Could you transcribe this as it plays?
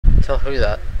tell who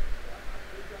that.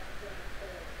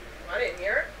 I didn't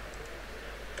hear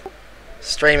it.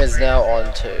 Stream is now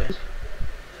on too.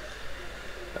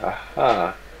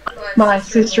 Aha. My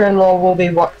sister-in-law will be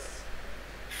what?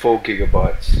 4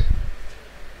 gigabytes.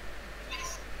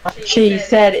 She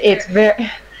said it's very.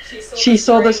 She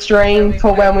saw the stream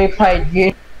for when we played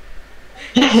Unity,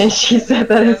 and she said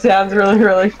that it sounds really,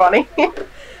 really funny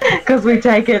because we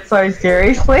take it so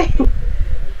seriously.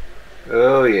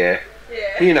 Oh yeah.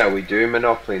 You know we do.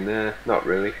 Monopoly, nah, not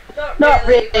really. Not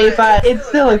really, but it's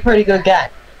still a pretty good game.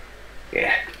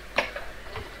 Yeah.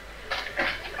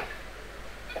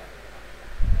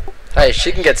 Hey,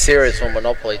 she can get serious on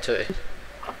Monopoly too.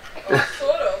 Well,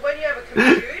 sort of. When you have a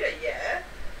computer, yeah.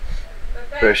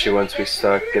 Especially once we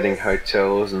start getting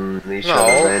hotels and each No,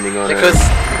 other landing on because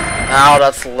oh,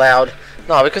 that's loud.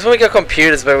 No, because when we get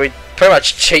computers, where we pretty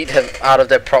much cheat them out of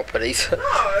their properties. No.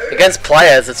 Against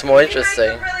players, it's more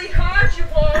interesting. Really hard, you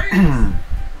won't.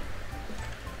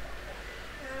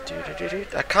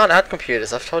 I can't add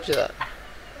computers. I've told you that. I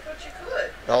thought you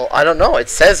could. No, I don't know. It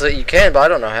says that you can, but I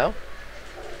don't know how.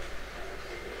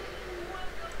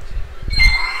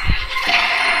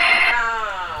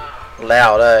 Ah.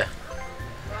 Loud, eh?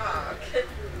 Fuck.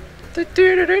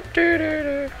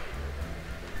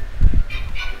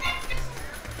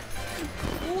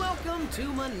 Welcome to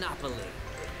Monopoly.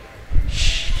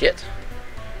 Shit.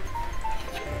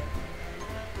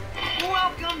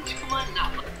 Welcome to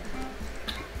Monopoly.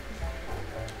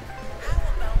 How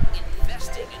about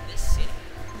investing in this city?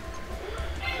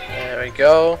 There we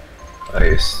go. I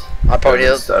guess. I probably need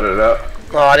to, start it up.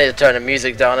 oh, I need to turn the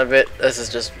music down a bit. This is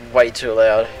just way too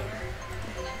loud.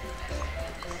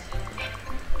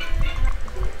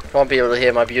 Won't be able to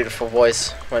hear my beautiful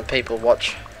voice when people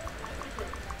watch.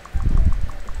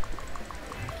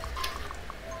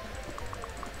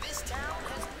 This town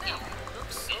has never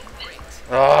looked so great.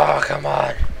 Oh, come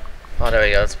on. Oh, there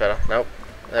we go. That's better. Nope.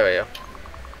 There we go.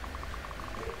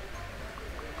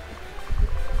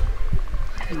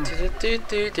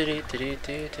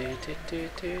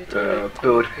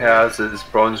 Build houses,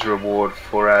 bronze reward,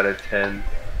 4 out of 10.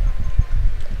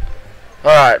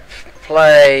 Alright,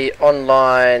 play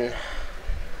online.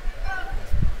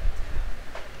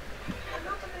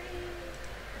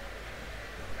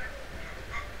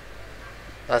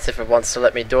 That's if it wants to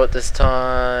let me do it this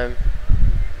time.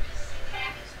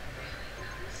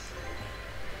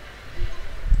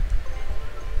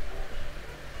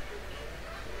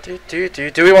 Do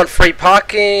we want free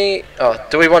parking? Oh,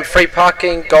 do we want free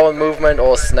parking, golden movement,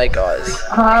 or snake eyes?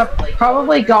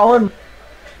 Probably going.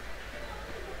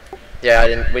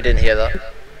 Yeah, we didn't hear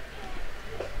that.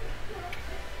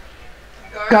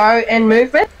 Go and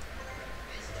movement.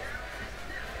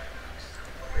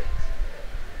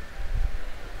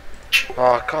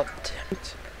 Oh, god damn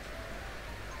it.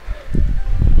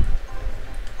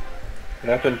 What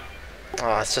happened?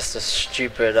 Oh, it's just a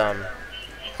stupid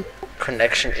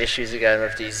connection issues again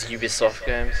with these Ubisoft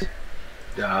games.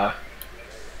 Duh.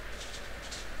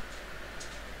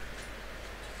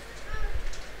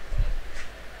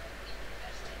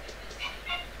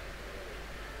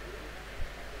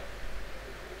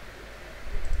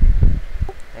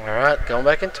 Alright, going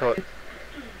back into it.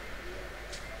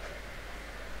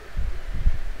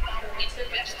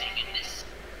 Investing in this.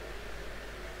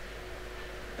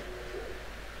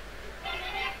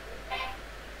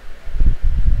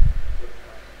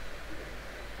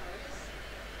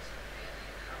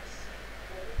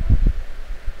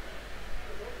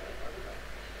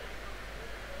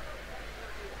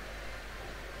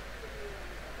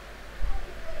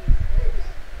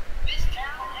 This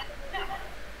town has never.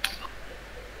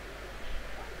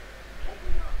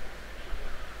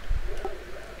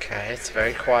 Okay, it's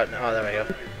very quiet now. Oh, there we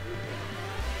go.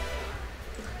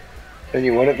 And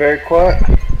you want it very quiet?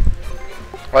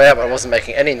 Oh yeah, but I wasn't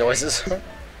making any noises.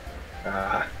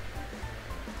 Ah.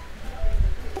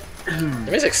 The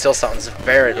music still sounds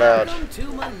very loud. Welcome to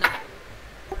Monopoly.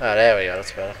 Oh, there we go.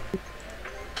 That's better.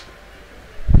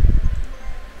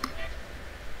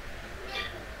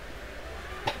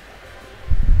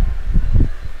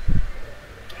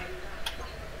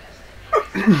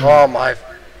 Oh my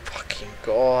fucking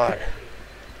god.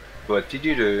 What did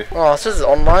you do? Oh, this is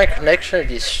online connection of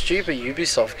these stupid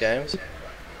Ubisoft games.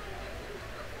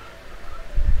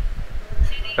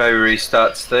 Maybe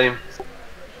restart Steam.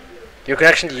 Your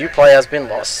connection to Uplay has been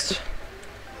lost.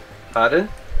 Pardon?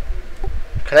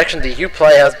 Connection to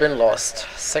Uplay has been lost.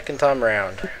 Second time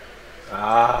round.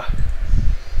 Ah.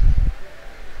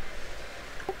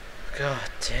 God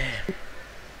damn.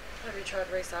 Have you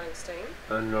tried restarting Steam?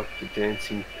 Unlock the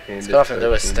dancing panda. It's got nothing to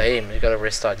do with token. Steam. You gotta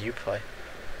restart Uplay.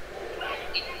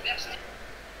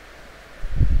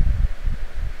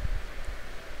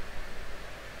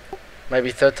 Maybe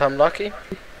third time lucky?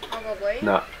 Probably.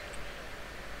 No.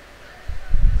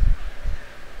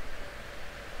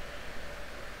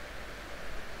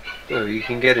 Oh, you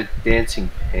can get a dancing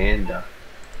panda.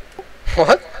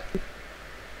 What?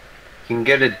 You can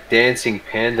get a dancing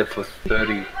panda for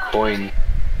 30 coins.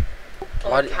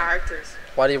 Why Or do- characters.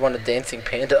 Why do you want a dancing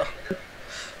panda?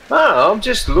 Oh, I'm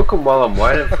just looking while I'm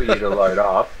waiting for you to load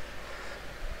up.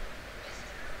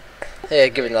 Yeah,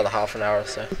 give it another half an hour or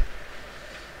so.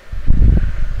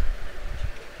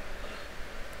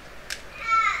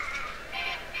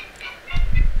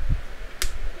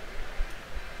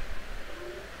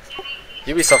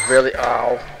 Ubisoft really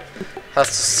has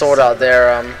to sort out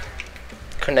their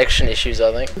connection issues,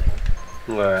 I think.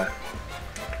 Right.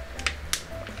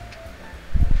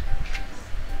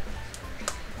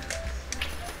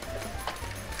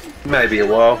 Maybe a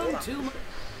while.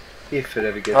 If it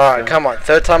ever gets Alright, done. come on,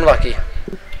 third time lucky.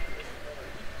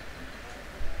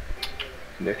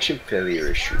 Connection failure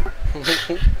issue.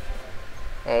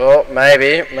 Oh,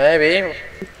 maybe.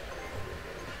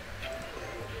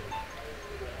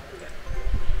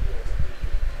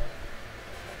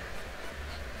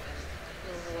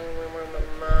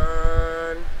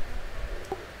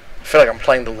 I feel like I'm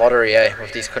playing the lottery,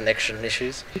 with these connection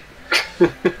issues.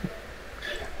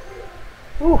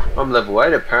 Ooh, I'm level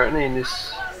 8 apparently in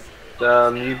this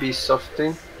Ubisoft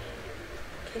thing.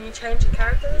 Can you change your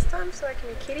character this time so I can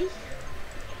be Kitty?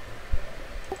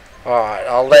 Alright,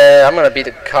 I'm gonna be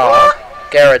the car.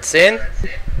 Garrett's in. How do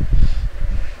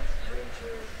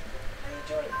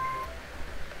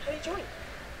you join?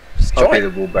 Just I'll be join. the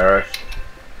wheelbarrow.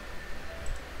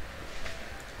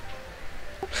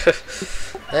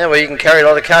 Yeah, well, you can carry a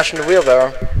lot of cash in the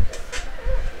wheelbarrow.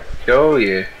 Oh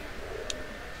yeah.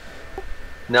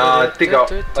 No, I think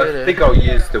I'll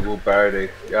use the wheelbarrow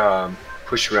to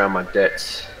push around my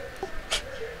debts.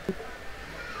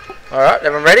 Alright,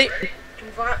 everyone ready?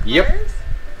 Invite Yep. players?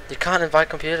 You can't invite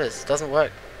computers, it doesn't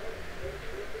work.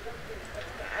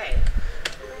 Okay.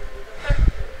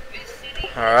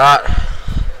 Alright.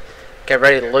 Get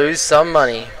ready to lose some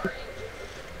money.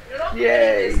 You're not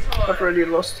Yay! winning this time. I've already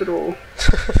lost it all.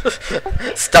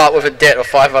 Start with a debt of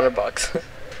 $500.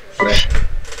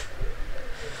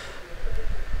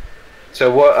 So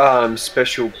what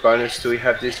special bonus do we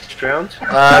have this round?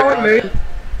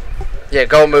 Yeah,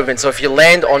 goal movement. So if you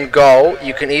land on goal,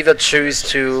 you can either choose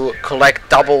to collect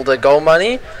double the goal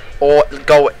money, or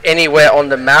go anywhere on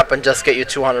the map and just get you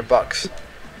 $200.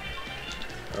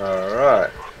 Alright.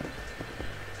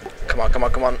 Come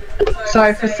on.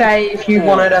 So for say if you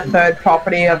wanted a third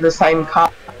property of the same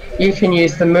car, you can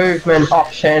use the movement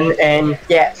option and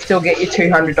yeah, still get you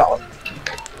 $200.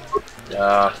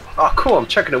 Oh cool, I'm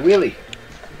chucking a wheelie.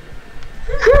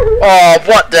 Oh,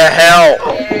 what the hell?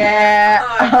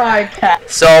 Yeah, okay.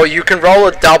 So you can roll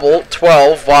a double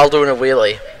 12 while doing a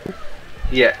wheelie.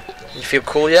 Yeah. You feel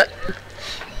cool yet?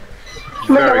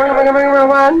 Very cool.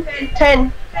 1,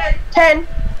 10, 10.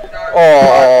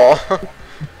 Oh.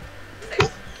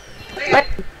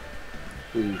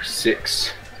 Ooh,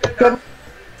 6.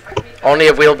 Only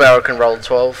a wheelbarrow can roll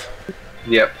 12.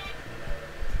 Yep.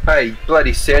 Hey,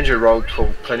 bloody Sandra rolled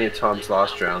 12 plenty of times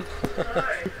last round.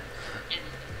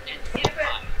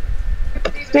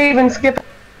 Steven, skip.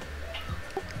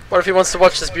 What if he wants to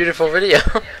watch this beautiful video?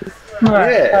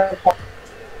 Yeah.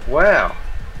 Wow.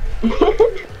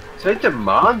 So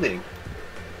demanding.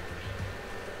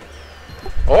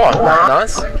 Oh,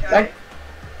 nice. Okay.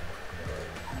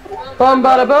 Bum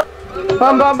bada bum.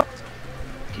 Bum bum bum.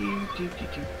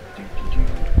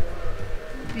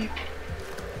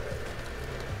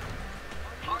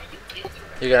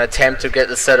 You're gonna attempt to get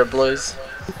the set of blues?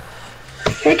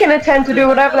 He can attempt to do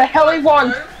whatever the hell he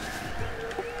wants.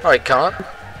 Oh, he can't.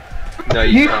 No,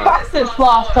 you You can't. fucked this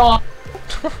last time.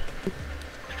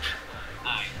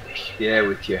 Yeah,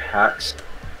 with your hacks.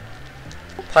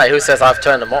 Hey, who says I've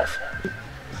turned them off?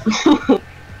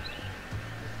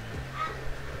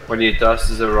 When your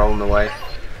dusters are rolling away.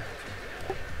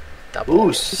 Double.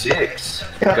 Ooh, 6.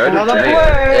 Got Go to another jail. blue.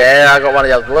 Yeah, I got one of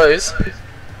the other blues.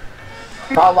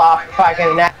 I'll laugh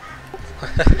fucking that.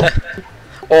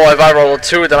 Or if I roll a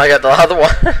 2, then I get the other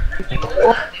one.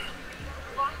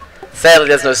 Sadly,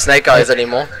 there's no snake eyes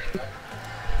anymore.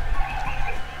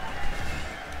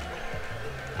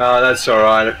 Oh, that's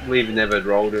alright. We've never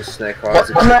rolled a snake eyes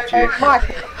except you.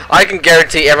 Mike. I can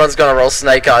guarantee everyone's gonna roll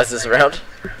snake eyes this round.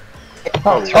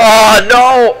 Oh, Oh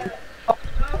no!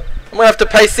 I'm gonna have to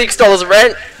pay $6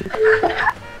 rent.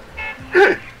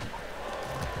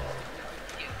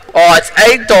 Oh, it's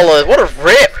 $8. What a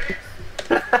rip!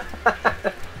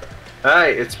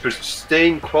 Hey, it's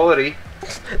pristine quality.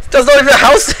 It doesn't even have a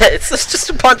house set. It's just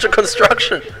a bunch of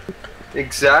construction.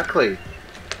 Exactly.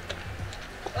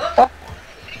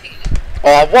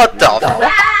 Oh, what the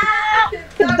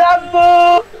f-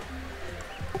 Double!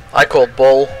 I call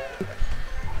bull.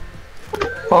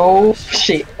 Oh,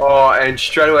 shit. Oh, and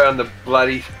straight away on the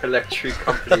bloody electric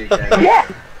company again. Yeah,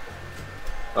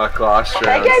 Like last they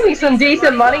round. gave me some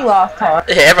decent money last time.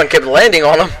 Yeah, everyone kept landing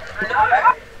on him.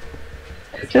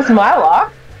 Just my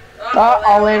luck. Oh,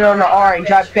 I'll land on the orange,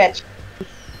 I bet.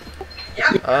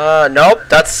 Nope,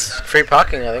 that's free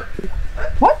parking, I think.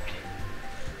 What?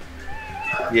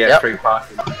 Yeah, Yep. free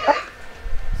parking.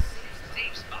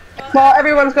 Well,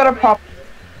 everyone's got a prop.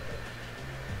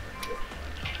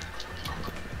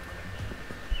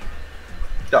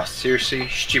 Oh, seriously?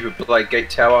 Stupid Blade Gate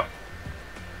Tower.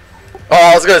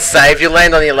 Oh, I was gonna say, if you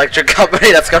land on the electric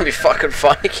company, that's gonna be fucking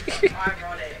funny.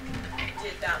 Ironic. You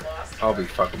did that last time. I'll be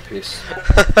fucking pissed.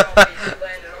 Landed on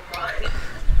mine.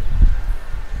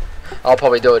 I'll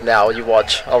probably do it now, you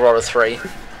watch. I'll roll a 3.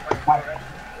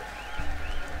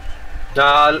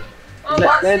 Nah, Oh,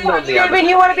 land on the Yeah, but other.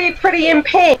 you want to be pretty in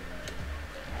pink.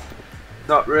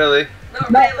 Not really. Not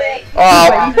really.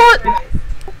 Oh, what?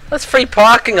 That's free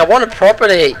parking, I want a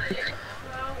property.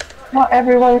 Not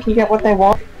everyone can get what they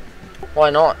want Why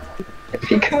not?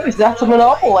 because that's a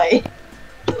monopoly.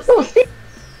 Oh, see?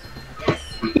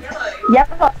 Yeah.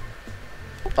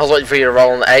 I was waiting for you to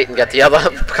roll an 8 and get the other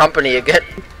company again.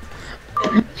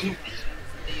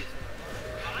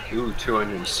 Ooh,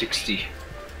 260.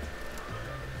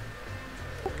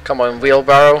 Come on,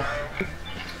 wheelbarrow.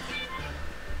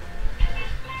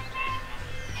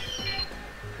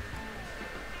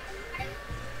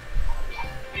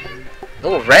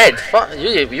 Oh, red.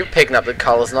 You're picking up the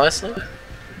colours nicely.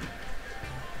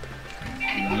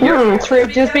 Trip,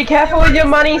 just be careful with your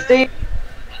money, Steve.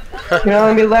 You'll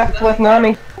only be left with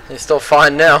money. You're still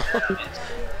fine now.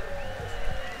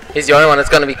 He's the only one that's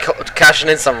going to be cashing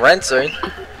in some rent soon.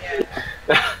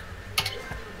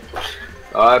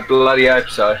 I bloody hope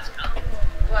so.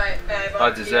 Wait, babe. I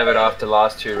deserve it after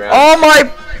last 2 rounds. Oh my!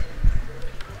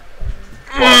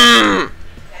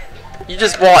 You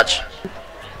just watch.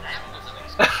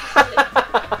 Sweetie,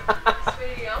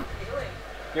 I'm feeling.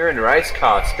 You're in a race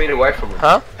car. Speed away from him.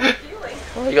 Huh? Feeling.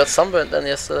 Oh, you got sunburnt then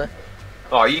yesterday.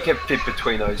 Oh, you can fit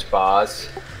between those bars.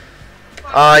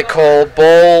 I call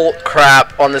bull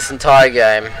crap on this entire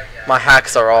game. My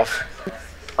hacks are off.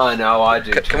 I know, I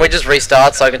do. Can we just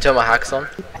restart so I can turn my hacks on?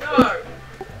 No.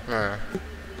 No.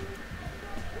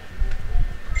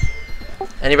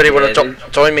 Anybody want Yeah, to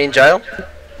join me in jail?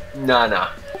 Nah. No.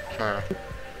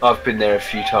 I've been there a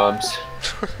few times.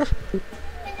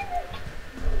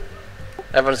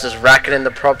 Everyone's just racking in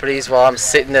the properties while I'm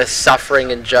sitting there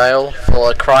suffering in jail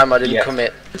for a crime I didn't Yeah.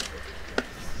 commit.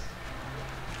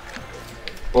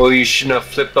 Well, you shouldn't have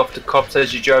flipped off the cops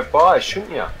as you drove by,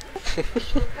 shouldn't you? Pay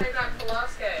back for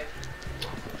last game.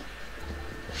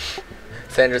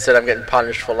 Sandra said I'm getting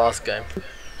punished for last game.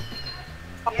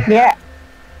 Yeah.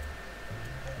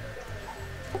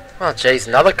 Oh jeez,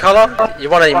 another colour? You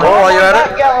want any more while you're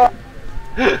at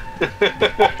it?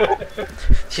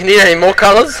 Do you need any more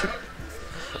colours?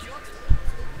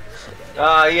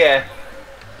 Yeah.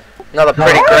 Another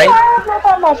pretty Why do green? I have not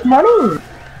that much money?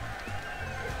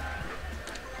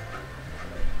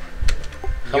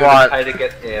 Come You're on. gonna pay to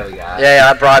get there, we are.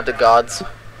 Yeah, I bribed the guards.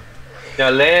 Now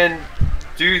land,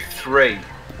 do 3.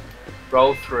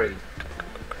 Roll 3.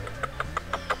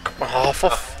 Oh,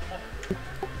 for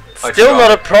I still tried.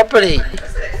 not a property.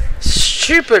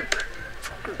 Stupid.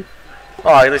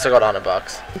 Oh, at least I got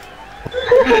 $100.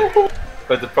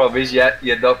 But the problem is,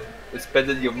 you're not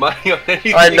spending your money on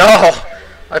anything. I know.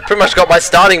 I pretty much got my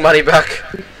starting money back.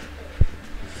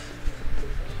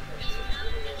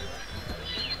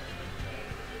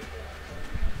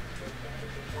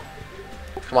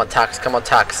 Come on, tax. Come on,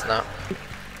 tax. No.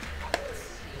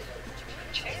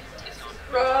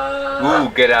 Bro.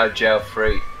 Ooh, get out of jail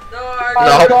free. No.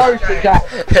 No. Go to jail.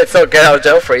 It's not get out of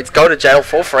jail free. It's go to jail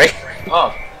for free.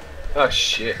 Oh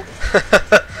shit.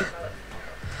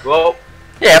 Well,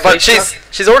 Yeah, but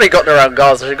she's already gotten her own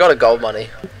goals, so she got her gold money.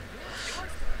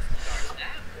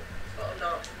 Oh,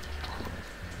 no.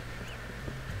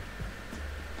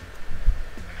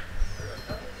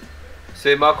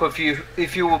 see, Michael,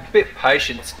 if you were a bit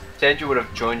patient, Sandra would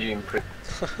have joined you in prison.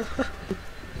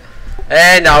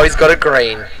 And now he's got a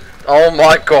green. Oh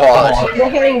my god. We're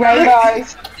hitting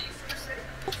rainbows.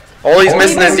 All he's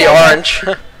missing is the orange.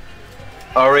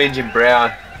 Orange and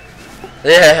brown.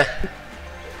 Yeah.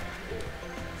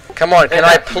 Come on, can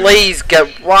I please get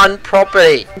one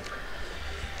property?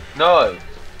 No.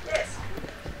 Yes.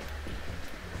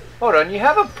 Hold on, you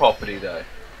have a property though.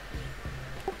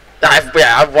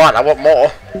 I've won. I want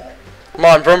more. Come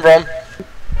on, Brum Brum.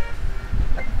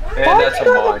 And that's a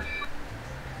mine.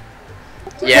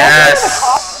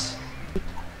 Yes.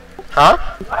 Huh?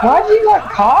 Why do you like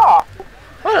car?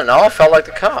 I don't know. I felt like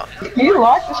the car. You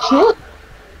like the shit.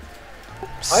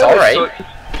 Sorry.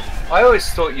 I always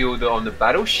thought you were on the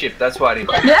battleship. That's why I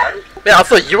didn't. Yeah. Yeah, I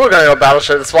thought you were going to a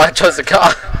battleship. That's why I chose the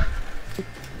car.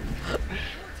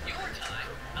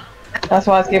 That's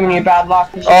why I was giving you bad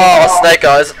luck. You should Oh, have- snake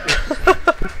eyes.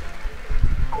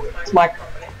 It's my.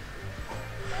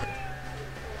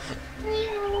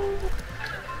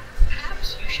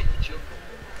 Perhaps you should joke.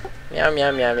 Meow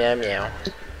meow meow meow meow.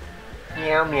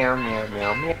 Meow meow meow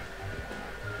meow meow.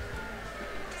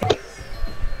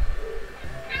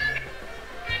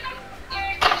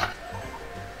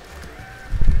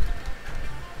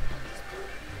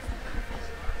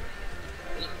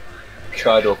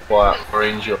 Try to acquire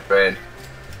orange or red.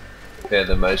 They're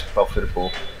the most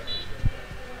profitable.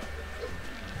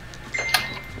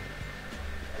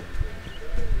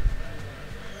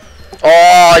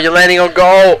 Oh, you're landing on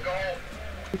goal.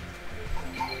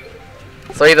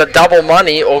 So either double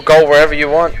money or go wherever you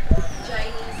want. Janie said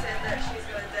that she's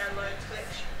going to download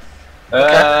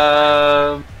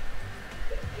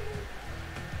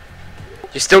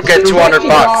Twitch. You still get 200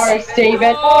 bucks. Sorry,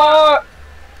 Steven.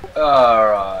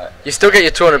 Alright. You still get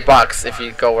your 200 bucks if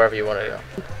you go wherever you want to go.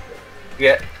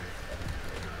 Yeah.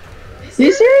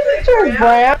 You serious? It's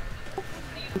brown.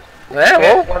 Yeah,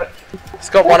 well, One, it's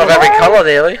got one of every colour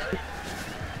nearly.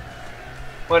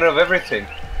 one of everything.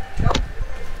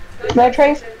 No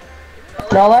trains.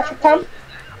 No electric pump.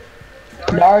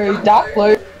 No dark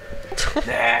blue.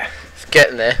 Nah. It's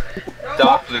getting there.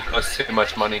 Dark blue costs too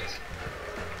much money.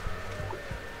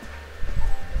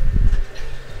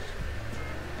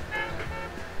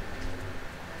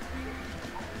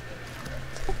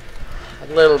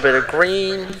 A little bit of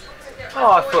green.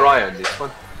 Oh, I thought I owned this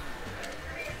one.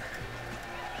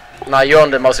 No, you're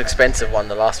on the most expensive one,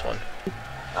 the last one.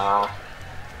 Ah.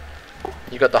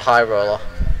 You got the high roller.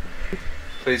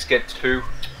 Please get 2.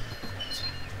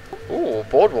 Ooh,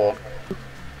 boardwalk.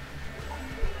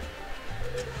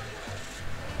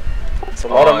 It's a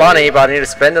lot of money, but I need to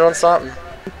spend it on something.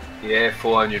 Yeah,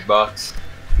 400 bucks.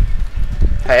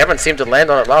 Hey, I haven't seemed to land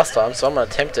on it last time, so I'm gonna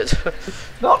attempt it.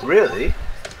 Not really.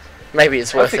 Maybe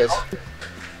it's worth it.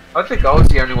 I think I was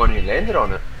the only one who landed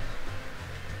on it.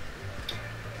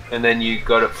 And then you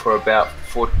got it for about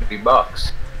 40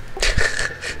 bucks.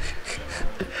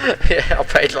 Yeah, I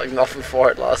paid like nothing for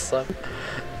it last time.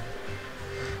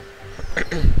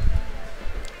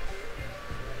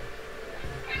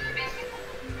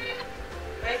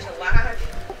 Major lag.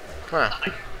 Huh.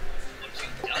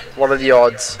 What are the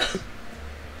odds?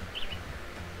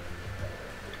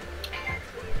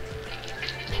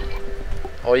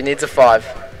 All you need's a 5.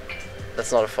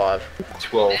 That's not a 5.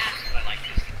 12.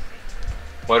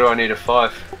 Why do I need a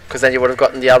 5? Because then you would have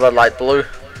gotten the other light blue.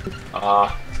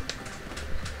 Ah.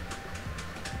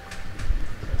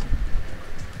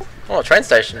 Oh, train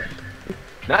station.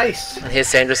 Nice. And here's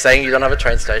Sandra saying you don't have a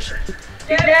train station.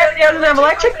 You don't have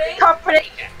electric company.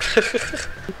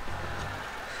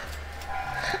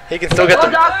 He can still get Oh,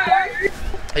 the dark blue.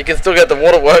 he can still get the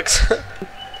waterworks.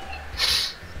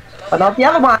 But not the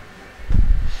other one.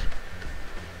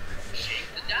 Shake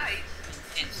the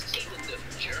dice and see what the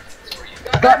Germans for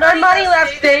you. Got no money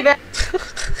left, Steven.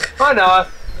 I know.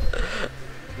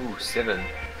 Ooh, 7.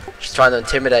 She's trying to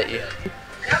intimidate you.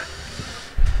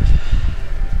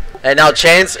 And now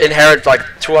Chance inherits like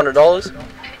 $200.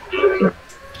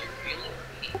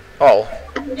 Oh.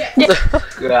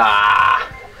 Ah.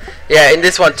 Yeah, in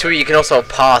this one too, you can also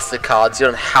pass the cards. You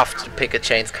don't have to pick a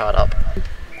Chains card up.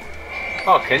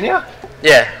 Oh, can ya?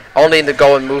 Yeah, only in the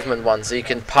go and movement one. So you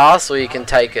can pass or you can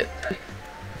take it.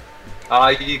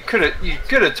 You could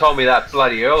have told me that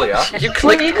bloody earlier. You Well,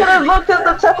 click. you could have looked at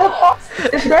the second box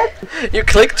instead. You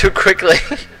click too quickly.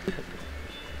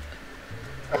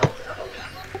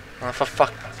 Oh, for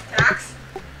fuck. Tax?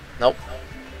 Nope.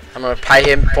 I'm gonna pay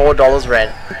him $4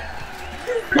 rent.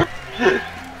 You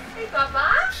got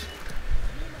that?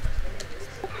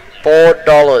 $4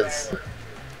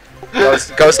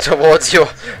 goes towards your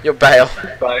bail.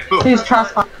 Who's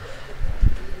trust fund?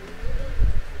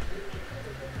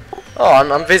 Oh,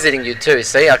 I'm visiting you too.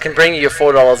 See, I can bring you your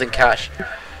 $4 in cash.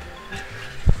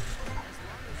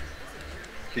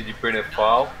 Did you print a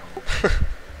file?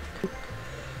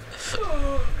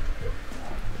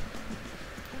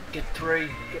 Get 3.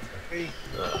 Get 3.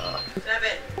 7.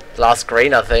 Last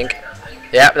green, I think.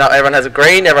 Yeah, now everyone has a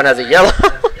green. Everyone has a yellow.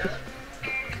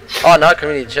 Oh no,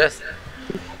 community chest.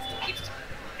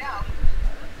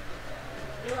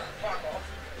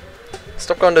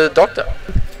 Stop going to the doctor.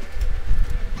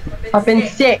 I've been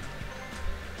sick.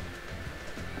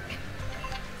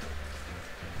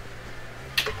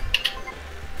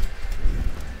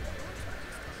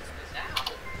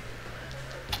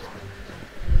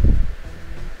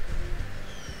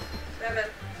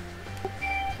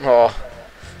 Oh.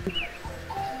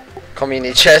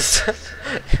 Community chest.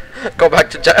 Go back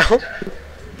to jail.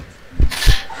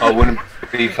 I wouldn't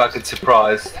be fucking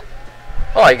surprised.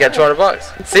 Oh, you get 200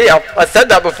 bucks. See, I said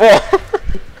that before.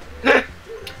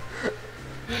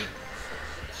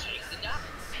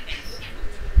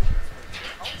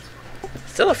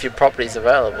 Still a few properties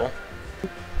available.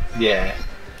 Yeah.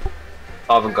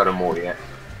 I haven't got them all yet.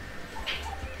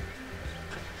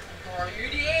 Oh, you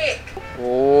dick!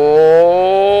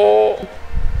 Oh.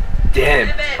 Damn,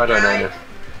 I don't know.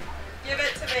 Give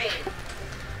it to me.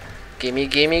 Gimme,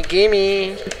 gimme,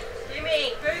 gimme.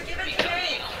 Gimme. Boo, give it to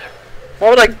me. Why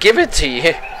would I give it to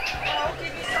you? I'll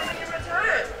give you something in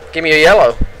return. Give me a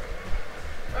yellow.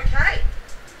 Okay.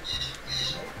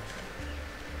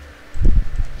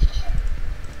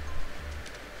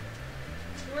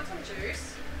 You want some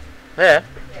juice? Yeah.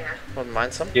 Yeah. Wouldn't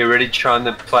mind some. You ready trying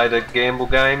to play the gamble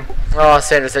game? Oh,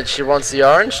 Sandra said she wants the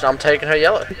orange, and I'm taking her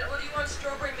yellow. What do you want?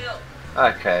 Strawberry milk.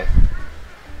 Okay.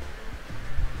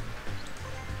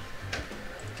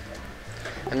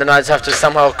 And then I just have to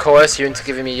somehow coerce you into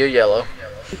giving me your yellow.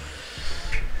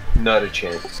 Not a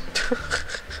chance.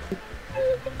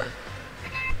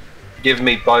 Give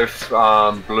me both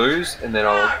blues and then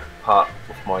I'll part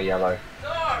with my yellow.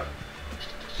 No.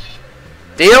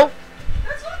 Deal?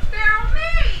 That's not fair on me.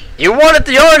 You wanted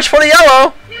the orange for the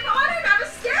yellow. Yeah, but I don't have a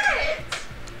set.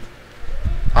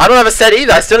 I don't have a set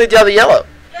either. I still need the other yellow.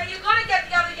 Yeah, you gotta get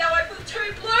the other yellow for the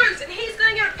 2 blues, and he's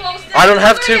gonna get a false set. I don't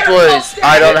have 2 blues.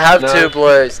 I don't have No. 2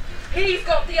 blues. He's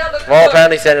got the other. Well, blue.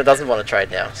 apparently Sandra doesn't want to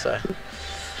trade now, so.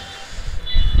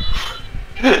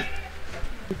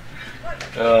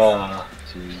 Oh,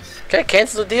 jeez. Okay,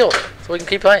 cancel the deal so we can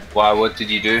keep playing. Why, what did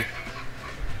you do?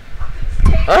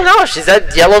 I don't know. She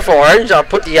said yellow for orange. I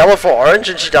put the yellow for orange,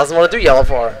 and she doesn't want to do yellow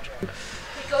for orange.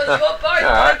 Because you're both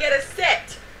gonna get a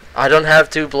set. I don't have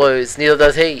 2 blues. Neither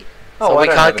does he. Oh, So I we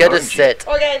don't can't have an get a orange. set.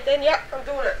 Okay, then yeah, I'm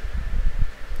doing it.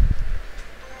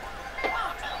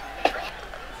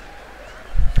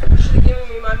 You should have given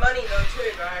me my money though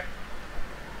too, bro.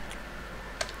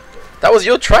 That was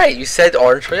your trade. You said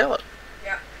orange for yellow.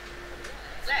 Yeah.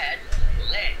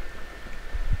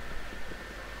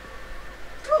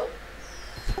 Cool.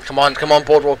 Come on,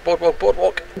 boardwalk, boardwalk,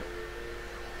 boardwalk.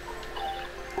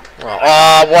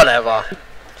 Oh, whatever.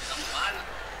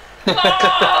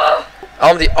 Oh!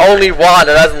 I'm the only one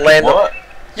that hasn't landed. What?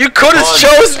 You could have Oh,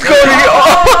 chosen Cody.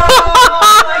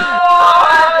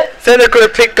 Oh. Sandra could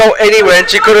have picked go anywhere, and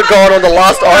she could have gone on the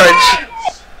last orange.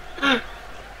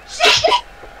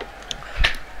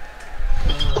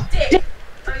 Dick.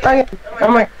 Okay. Oh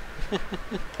my.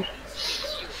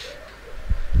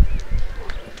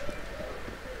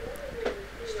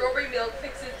 Strawberry milk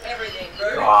fixes everything,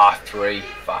 bro. Ah, 3.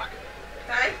 Fuck.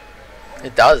 Okay?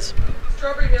 It does.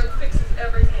 Strawberry milk fixes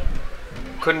everything.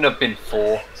 Couldn't have been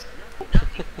 4.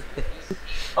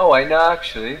 Oh wait, no,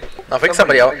 actually. I think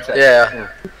somebody else. thinks that. Yeah.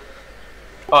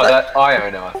 Oh, that I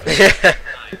own I think. Yeah.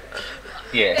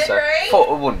 Yeah, so Henry?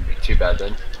 4 it wouldn't be too bad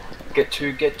then. Get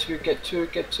 2, get 2, get 2,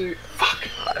 get 2. Fuck.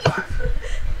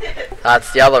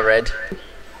 That's the other red.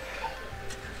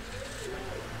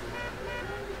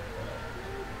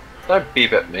 Don't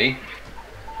beep at me.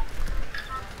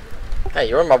 Hey,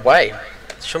 you're on my way.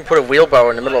 Shouldn't put a wheelbarrow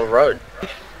in the middle of the road.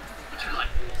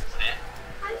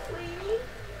 Hi, sweetie.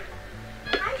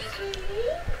 Hi, sweetie.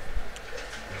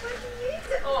 What do you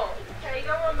do? Oh, okay, you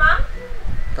don't want mum?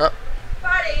 Oh.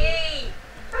 Buddy!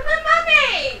 I'm the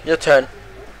mummy! Your turn.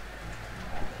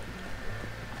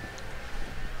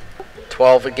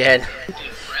 12 again.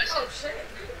 Oh, shit.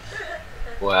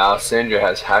 Wow, Sandra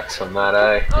has hacks on that,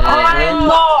 eh? I'm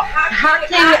not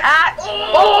hacking at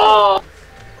all.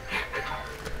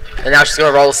 And now she's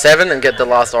gonna roll a 7 and get the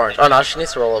last orange. Oh no, she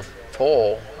needs to roll a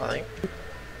 4, I think.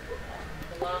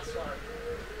 The last one.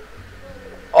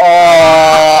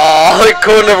 Oh, it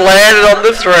couldn't have landed on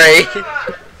the 3.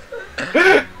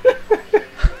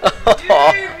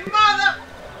 You mother...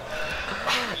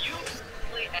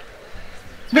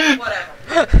 Whatever.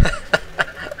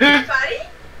 Buddy?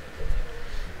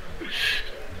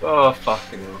 Oh,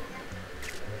 fucking hell.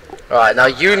 Alright, now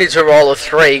you need to roll a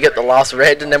 3, get the last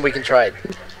red, and then we can trade.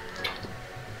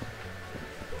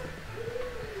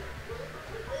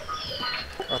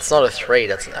 That's not a 3,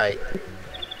 that's an 8.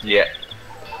 Yeah.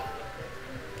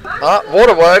 Ah,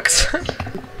 waterworks!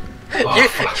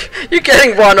 You're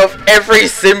getting one of every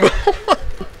symbol.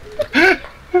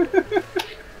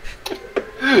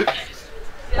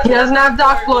 He doesn't have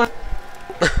dark blue.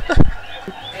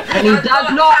 And he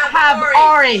does not have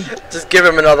orange. Just give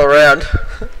him another round.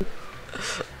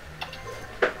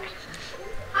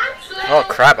 Oh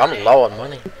crap, I'm low on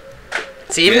money.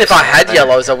 See, even Yes, if I had I-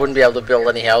 yellows, I wouldn't be able to build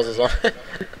any houses on it.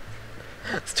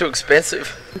 It's too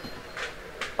expensive.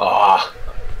 Ah.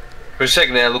 For a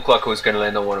second there, it looked like I was going to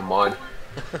land on one of mine.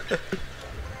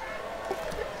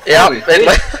 Yeah. Oh, it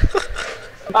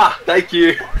Ah, thank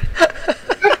you.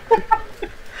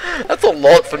 That's a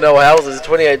lot for no houses.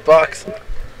 28 bucks.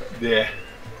 Yeah.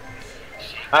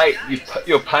 Hey,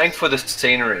 you're paying for the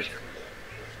scenery.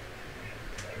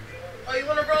 Oh, you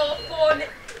want to roll a 4 now?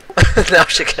 Now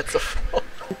she gets a 4.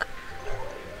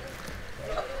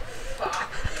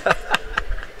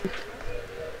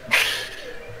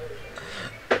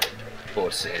 Poor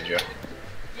Sandra.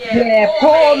 Yeah,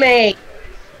 poor me.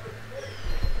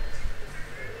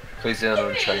 Please down on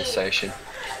the train station.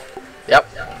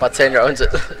 Yep, but Sandra owns it.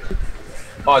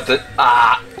 Oh,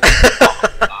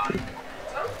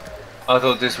 I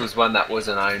thought this was one that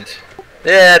wasn't owned.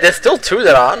 Yeah, there's still 2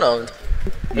 that aren't owned.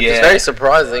 Which is very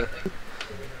surprising.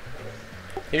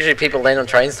 Usually people land on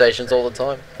train stations all the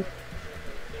time.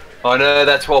 I know,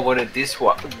 that's why I wanted this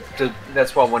one.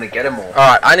 That's why I want to get them all.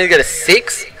 Alright, I need to get a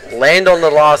 6, land on the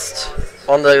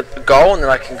goal, and then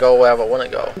I can go wherever I want to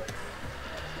go.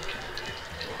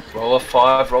 Roll a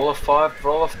 5, roll a 5,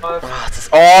 roll a 5.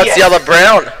 It's the other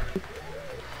brown.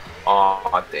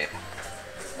 Oh, damn.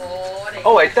 40.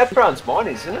 Oh, wait, that brown's mine,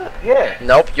 isn't it? Yeah.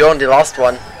 Nope, you're on the last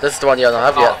one. This is the one you don't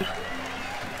have yet.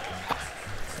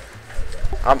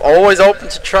 I'm always open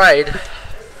to trade.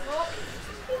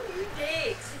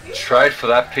 Trade for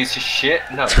that piece of shit?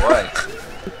 No way.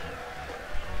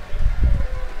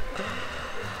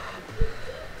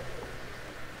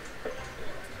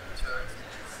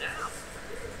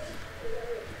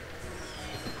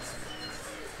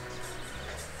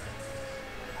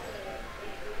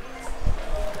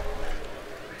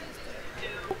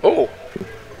 Oh.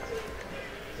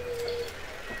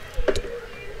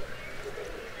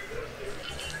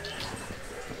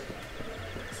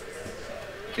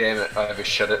 Damn it, I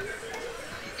overshot it.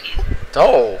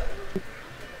 Oh.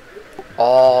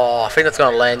 Oh, I think that's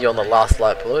going to land you on the last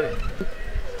light blue.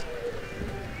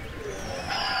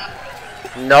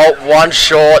 Nope, one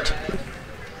short.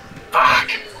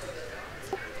 Fuck.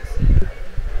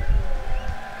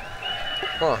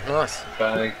 Oh, nice.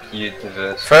 Thank you,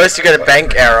 diverse. First you get a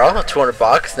bank error, 200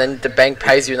 bucks, then the bank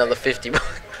pays you another 50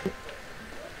 bucks.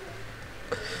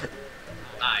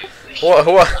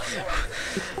 What?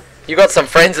 You got some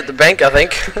friends at the bank, I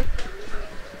think.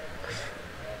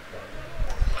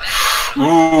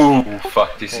 Ooh,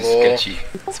 fuck, this is Oh. sketchy.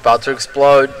 It's about to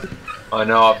explode. I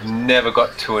know, I've never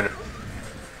got 2 in.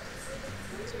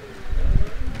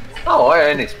 Oh, I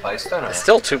own this place, don't I? There's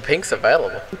still 2 pinks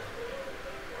available.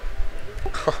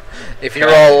 If you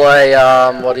roll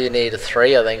a, what do you need? A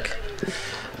 3, I think.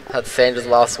 That's Sandra's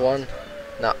last one.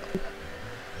 No.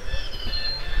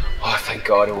 Oh, thank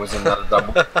God it was another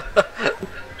double.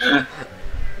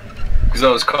 Because I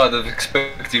was kind of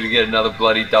expecting to get another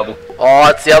bloody double. Oh,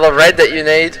 it's the other red that you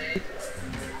need.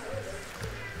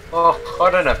 Oh,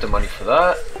 I don't have the money for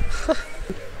that.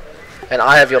 And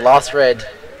I have your last red.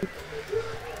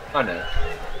 I know.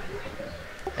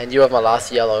 And you have my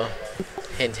last yellow.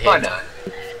 Hint, hint. I know.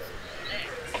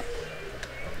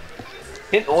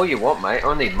 Hint all you want, mate.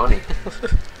 I need money.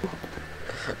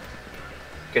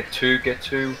 Get 2, get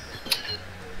 2.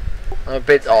 I'm a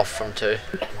bit off from 2.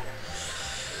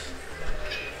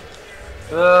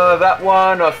 That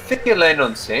one, I think you land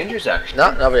on Sandra's actually.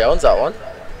 No, nobody owns that one.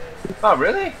 Oh,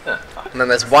 really? Oh, fuck. And then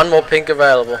there's one more pink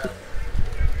available.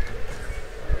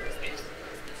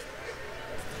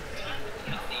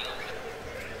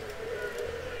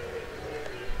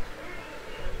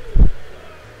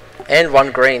 And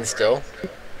one green still.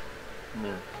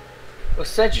 Well,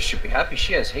 Sandra should be happy.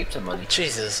 She has heaps of money.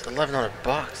 Jesus, 1,100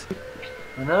 bucks.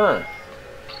 I know.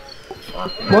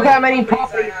 Look how many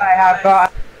properties I have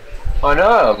got. I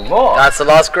know, a lot. That's the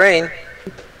last green.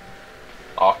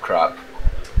 Oh, crap.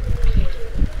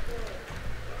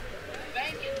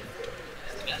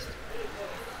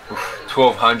 Oof,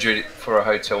 1,200 for a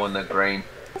hotel on the green.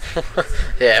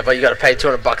 Yeah, but you gotta pay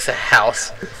 200 bucks a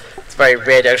house. It's very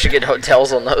rare to actually get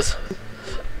hotels on those.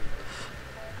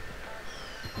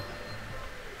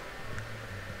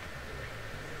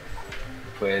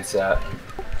 Where's that?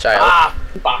 Jail. Ah,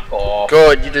 fuck off.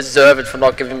 Good, you deserve it for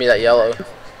not giving me that yellow.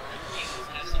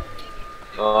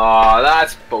 Oh,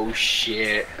 that's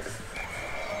bullshit.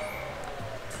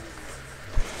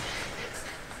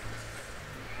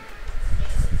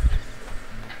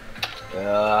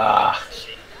 Ah.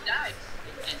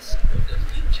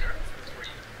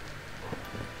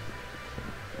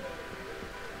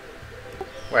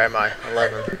 Where am I?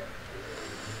 11.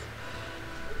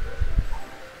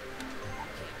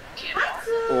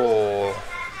 Ooh.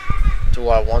 Do Do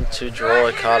I want to draw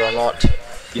a card or not?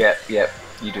 Yep,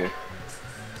 you do.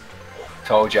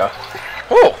 Told ya.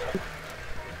 Oh!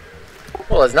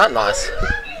 Well, that's not nice.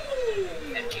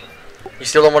 You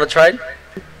still don't want to trade?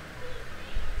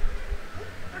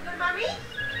 Mommy?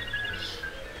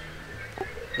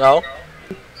 No?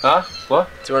 Huh? What?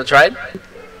 Do you want to trade?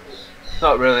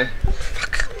 Not really.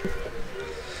 Fuck.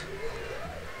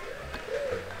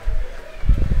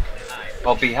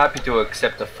 I'll be happy to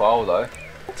accept a file though.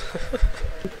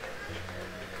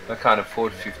 I can't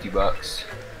afford $50.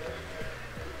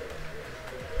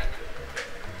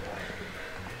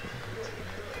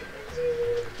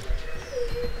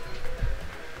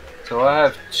 So I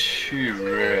have 2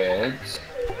 reds.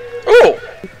 Oh!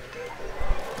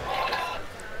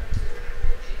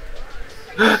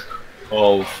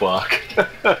 Oh fuck.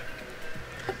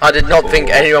 I did not think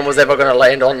anyone was ever going to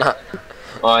land on that.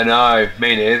 I know,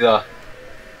 me neither.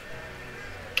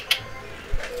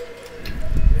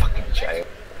 Fucking jail.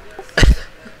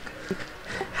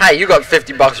 Hey, you got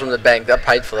 $50 from the bank. That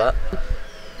paid for that.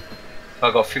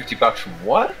 I got $50 from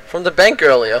what? From the bank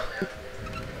earlier.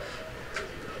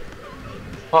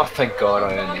 Oh, thank God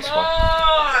I own this one.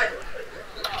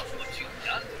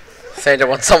 Sandra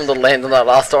wants someone to land on that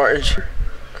last orange.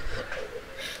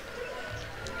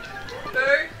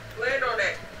 Land on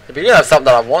it. But you have something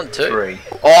that I want too. 3.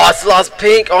 Oh, it's the last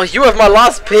pink. Oh, you have my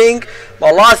last pink.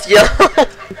 My last yellow.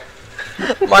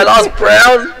 My last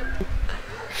brown.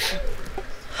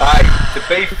 Hey, to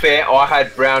be fair, I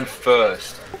had brown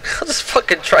first. I'll just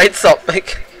fucking trade something.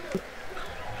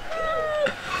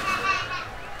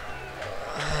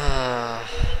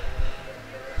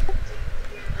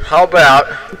 How about...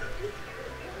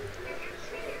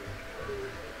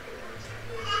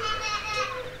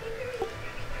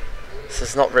 This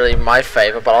is not really my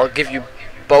favour, but I'll give you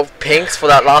both pinks for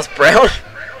that last brown.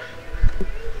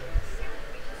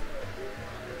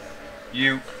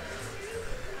 You.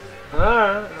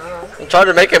 I'm trying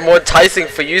to make it more enticing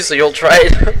for you so you'll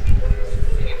trade.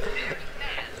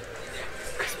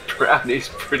 Brown is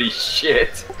pretty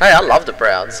shit. Hey, I love the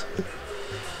browns.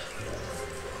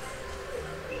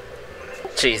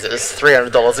 Jesus,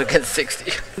 $300 against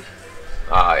 60.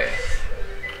 Oh yeah.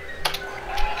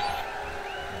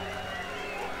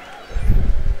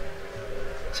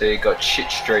 So you got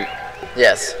shit street.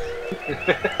 Yes.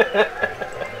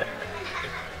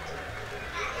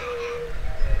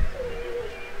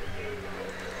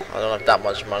 I don't have that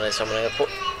much money, so I'm gonna put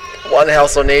one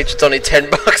house on each. It's only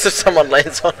 $10 if someone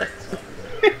lands on it.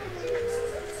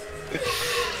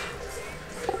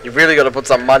 You really gotta put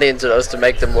some money into those to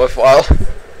make them worthwhile.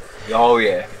 Oh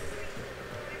yeah.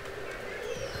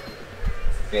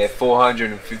 Yeah,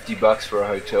 $450 for a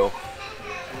hotel.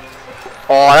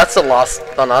 Oh, that's the last.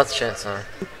 Oh, no, that's chance. No.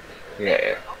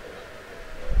 Yeah.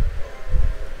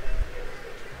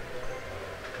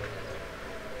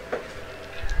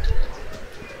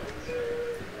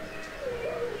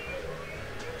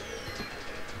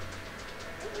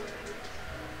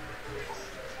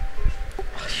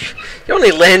 You're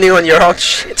only landing on your own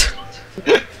shit.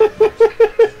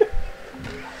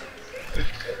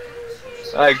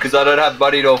 Hey, because I don't have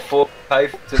money to afford pay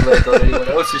to land on anyone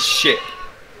else's shit.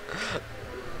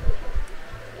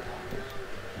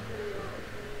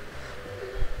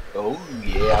 Oh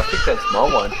yeah, I think that's my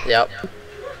one. Yep.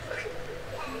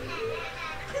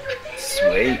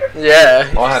 Sweet.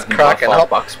 Yeah. I'll He's have my cracking up.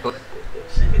 $5, please.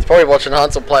 He's probably watching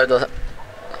Hansel play with the.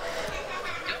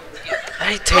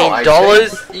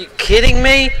 $18? Are you kidding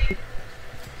me?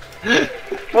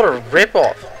 What a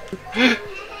rip-off.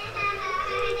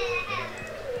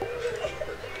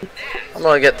 I'm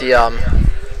gonna get the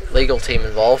legal team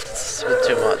involved. It's a bit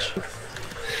too much.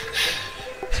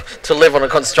 To live on a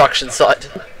construction site.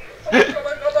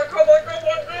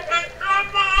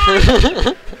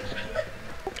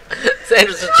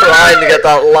 Sandra's just trying to get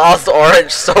that last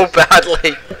orange so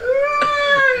badly.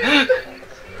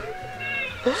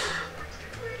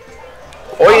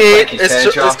 All you need is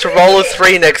to roll a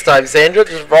 3 next time, Sandra.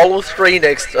 Just roll a 3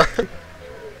 next time.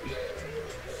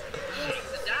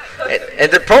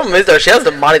 And the problem is though, she has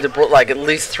the money to put like at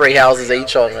least 3 houses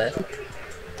each on there.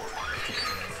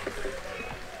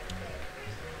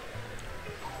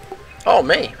 Oh,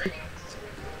 me.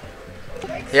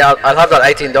 Yeah, I'll have that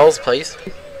 $18, please.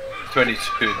 22.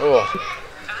 Oh.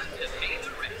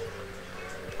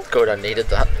 Good, I needed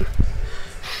that.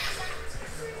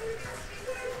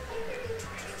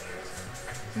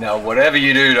 Now, whatever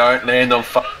you do, don't land on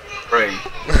free.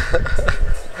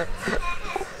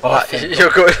 Oh,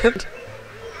 You're good.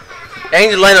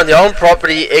 And you land on your own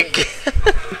property again.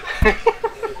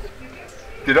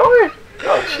 Did I?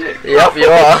 Oh shit. Yep, you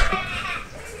are.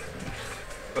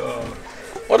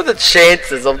 the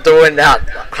chances of doing that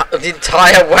the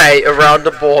entire way around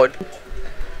the board?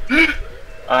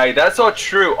 Hey, that's not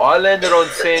true. I landed on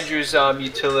Sandrew's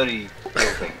utility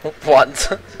building.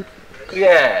 What?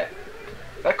 Yeah.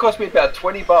 That cost me about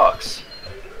 20 bucks.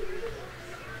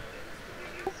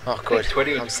 Oh, good.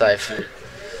 20 I'm safe.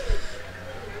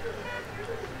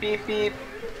 Beep beep.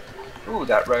 Ooh,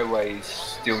 that railway is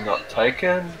still not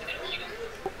taken.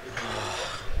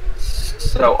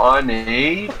 So I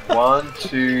need 1,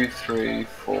 2, 3,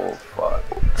 4, 5,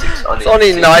 6. I need It's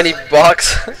only 6. 90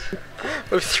 bucks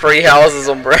with 3 houses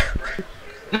on Brown.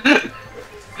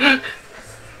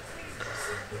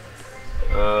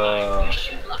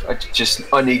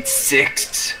 I need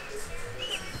 6.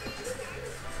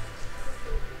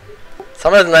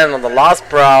 Someone's landing on the last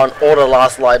brown or the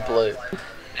last light blue.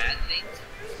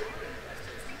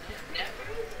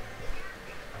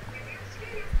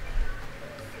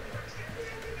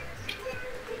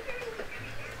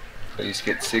 Please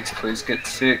get 6, please get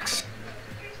 6.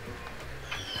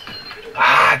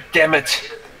 Ah, damn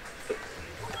it.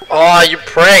 Oh, you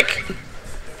prick!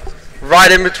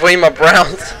 Right in between my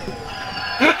browns.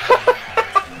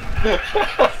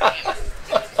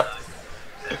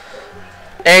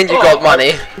 And you got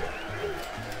money.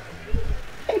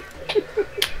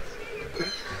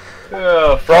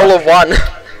 Oh, fuck. Roll of 1.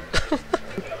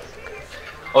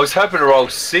 I was hoping to roll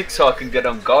 6 so I can get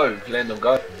on go, land on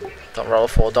go. Don't roll a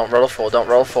 4, don't roll a 4, don't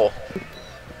roll a 4.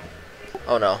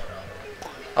 Oh no.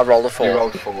 I rolled a 4. You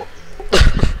rolled 4.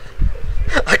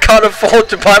 I can't afford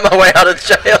to buy my way out of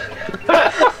jail.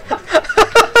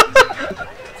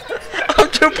 I'm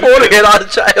too poor to get out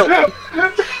of jail.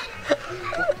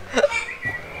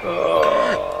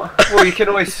 Oh. Well, you can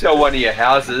always sell one of your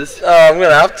houses. Oh, I'm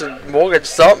gonna have to mortgage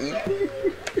something.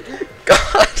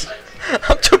 God,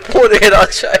 I'm too poor to get out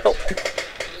of jail.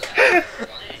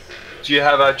 Do you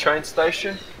have a train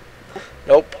station?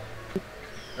 Nope.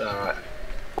 Alright.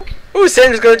 Ooh,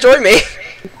 Sandra's gonna join me.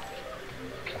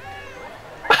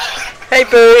 Hey,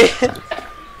 Boo.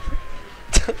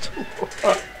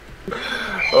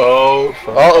 Oh,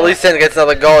 fuck. Well, at least Sandra gets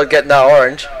another goal and getting that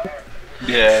orange.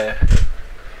 Yeah.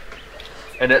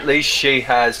 And at least she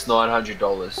has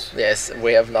 $900. Yes,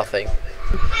 we have nothing.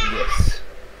 Yes.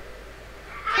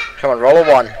 Come on, roll a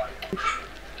 1.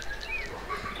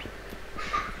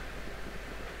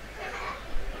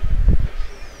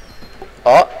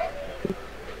 Oh,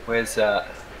 Where's that?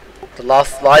 the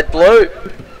last light blue.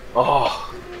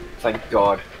 Oh, thank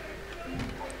God.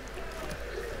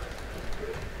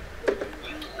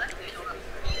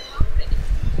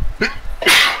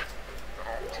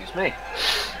 Excuse me.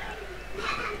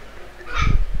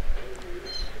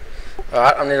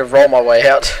 Alright, I need to roll my way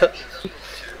out.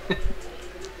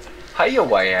 Pay your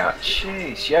way out.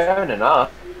 Jeez, you haven't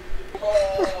enough.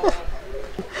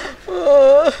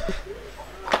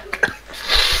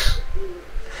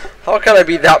 How can I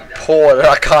be that poor that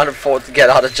I can't afford to get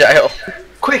out of jail?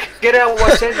 Quick, get out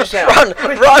while Sandra's out. Run,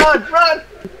 Quick, run. run!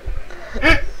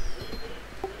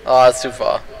 Oh, that's too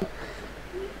far.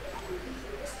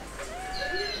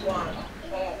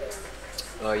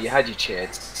 Oh, you had your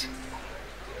chance.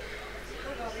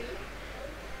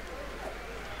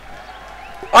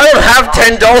 I don't have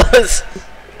 $10.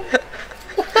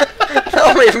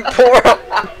 I'm even poorer.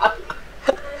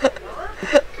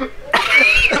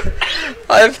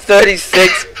 I have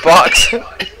 36 bucks.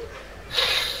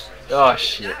 Oh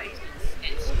shit.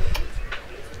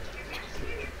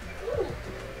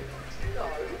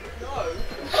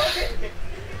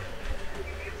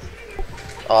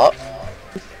 Oh.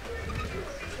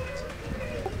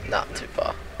 Nah, too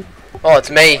far. Oh, it's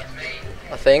me.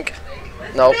 I think.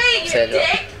 Nope, Sandra.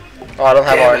 Oh, I don't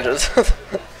have oranges.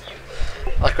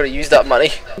 I could have used that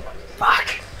money.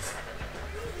 Fuck.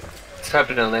 It's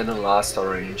happened to land on the last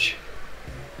orange.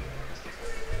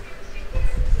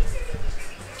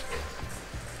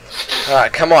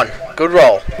 Alright, come on. Good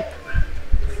roll.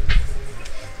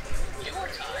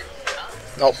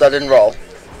 Nope, that didn't roll.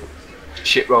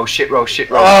 Shit roll, shit roll, shit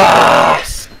roll. Ah!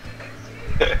 Yes.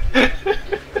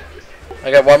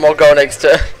 I got one more go next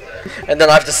turn. And then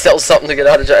I have to sell something to get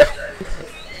out of jail.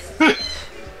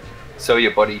 Sell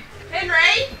your body.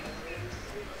 Henry!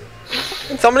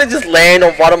 Can somebody just land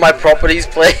on one of my properties,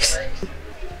 please?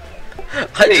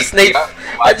 I just need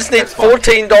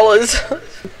 $14.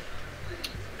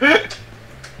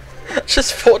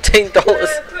 Just $14. I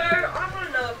want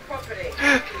another property.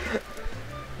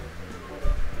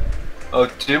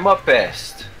 I'll do my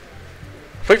best.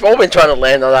 We've all been trying to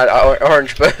land on that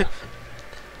orange bird.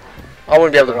 I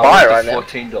wouldn't be able to buy it right now.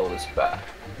 $14 back.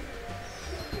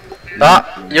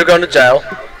 Ah, you're going to jail.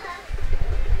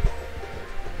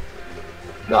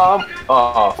 No,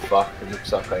 oh fuck, it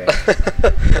looks like I am.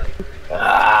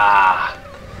 Ah!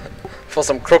 For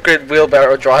some crooked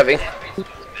wheelbarrow driving.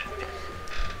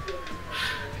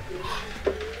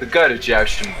 The go to jail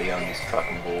shouldn't be on this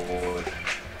fucking board.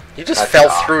 You just That's fell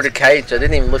hard. through the cage. I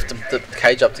didn't even lift the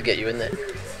cage up to get you in there.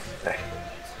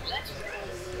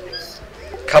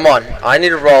 Come on, I need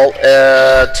to roll 2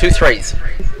 3s.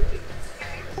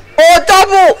 Oh,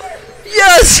 double!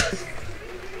 Yes!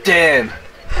 Damn!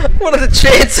 What are the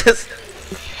chances?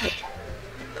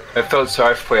 I felt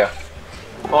sorry for you.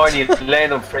 Oh, and you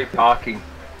land on free parking.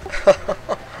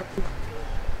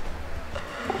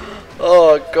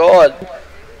 Oh god.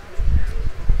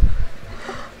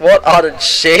 What are the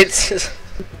chances?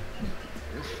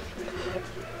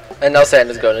 And now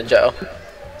Santa's going to jail.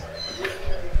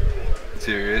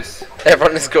 Serious?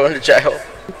 Everyone is going to jail.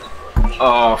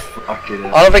 Oh, fuck it.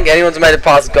 I don't think anyone's made it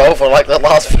past goal for like the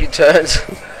last few turns.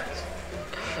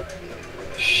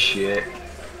 Shit.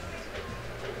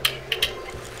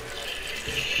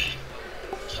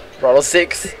 Roll a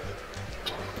 6.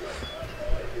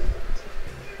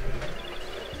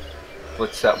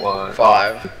 What's that one?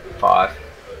 5. 5.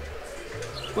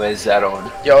 Where's that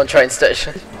on? You're on train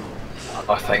station.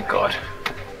 Oh, thank God.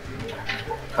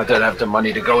 I don't have the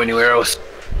money to go anywhere else.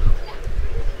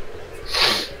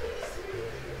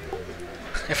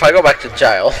 If I go back to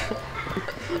jail.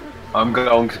 I'm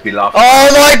going to be laughing. Oh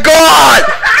my god!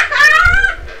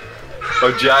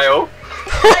 Oh, jail?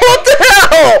 What the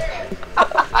hell?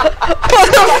 What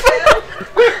the fuck?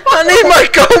 I need my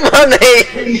go money!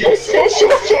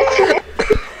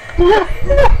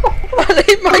 I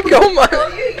need my go money!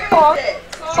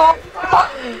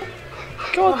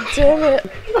 God damn it.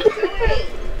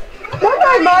 No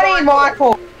money,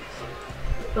 Michael.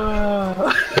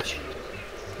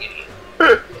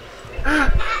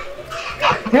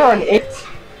 You're an idiot.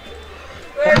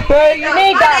 You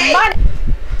need that money.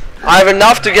 I have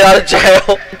enough to get out of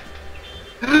jail.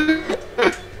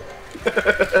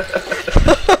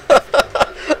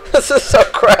 This is so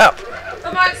crap.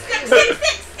 Come on, 6, 6, 6,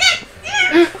 6,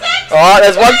 6, 6. Alright,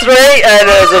 there's 1 3 and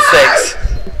there's a 6.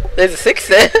 There's a 6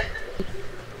 there.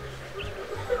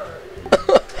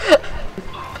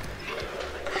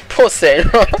 Poor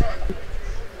Sandra.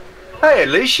 Hey, at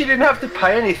least you didn't have to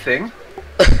pay anything.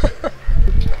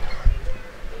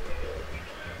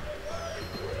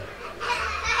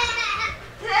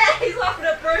 He's laughing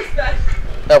at Bruce, man.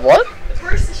 That what?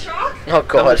 Bruce the shark? Oh Number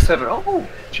god. 7. Oh,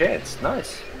 chance.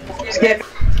 Nice. Skip.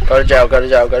 Go to jail, go to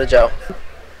jail, go to jail.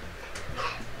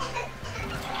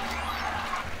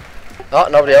 Oh,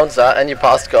 nobody owns that, and you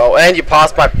passed goal, and you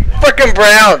passed my frickin'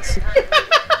 Browns!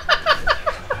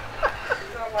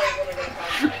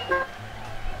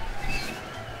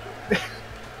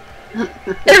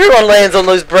 Everyone lands on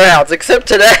those Browns, except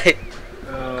today.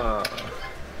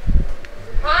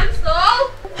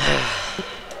 Hansel?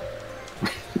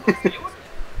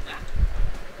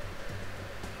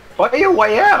 Buy your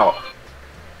way out.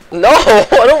 No,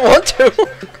 I don't want to.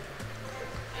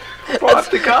 Buy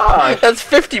the card. That's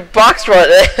 $50 right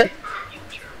there.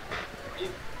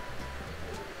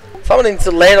 Someone needs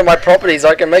to land on my property so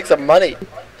I can make some money.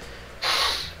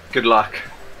 Good luck.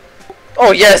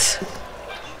 Oh yes.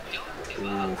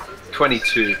 Ooh,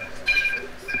 22.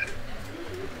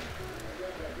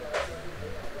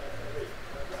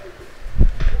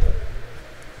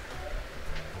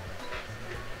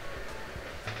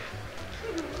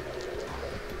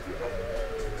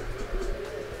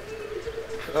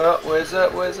 Oh, where's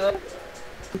that? Where's that?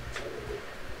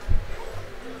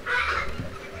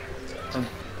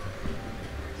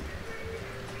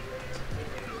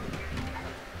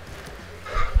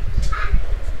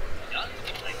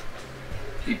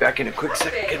 Be back in a quick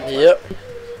second. Yep.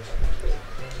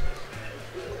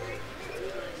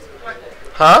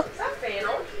 Huh? Is that fan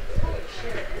on? Holy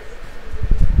shit.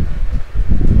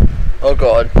 Oh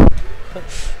god.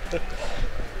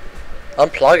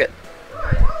 Unplug it.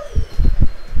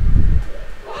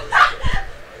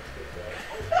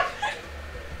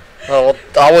 Oh, well,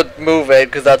 I would move it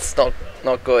because that's not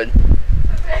good.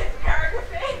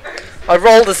 I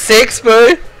rolled a 6,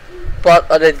 boo, but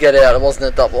I did get out. It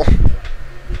wasn't a double.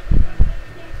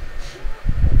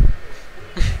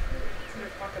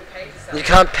 You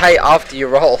can't pay after you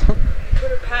roll.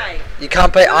 Couldn't pay. You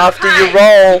can't pay after you Pay.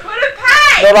 roll. Couldn't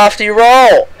pay! Not after you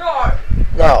roll. No!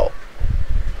 No.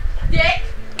 Dick!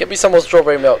 Get me some more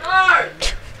strawberry milk. No!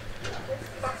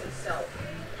 Fucking self.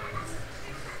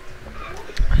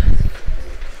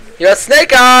 You got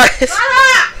snake eyes. Shut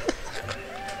up!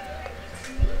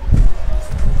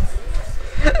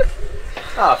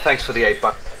 Ah, thanks for the $8.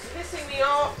 Pissing me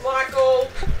off, Michael.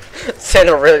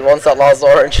 Santa really wants that last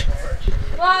orange.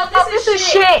 Well, Oh, this is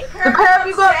shit. The pair of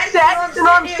you got sex, and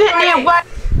I'm sitting here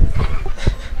waiting.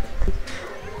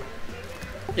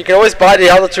 You can always buy the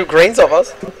other 2 greens of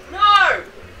us. No! I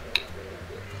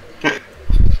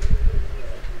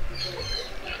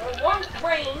want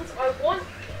greens, I want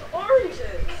oranges.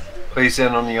 Please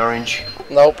end on the orange.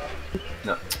 Nope.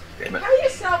 No. Damn it. Pay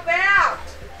yourself out!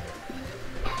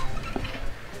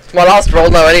 It's my last roll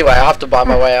now anyway. I have to buy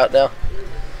my way out now.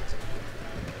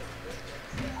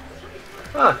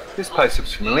 Ah, this place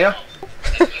looks familiar.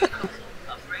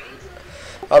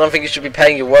 I don't think you should be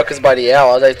paying your workers by the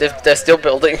hour. They're still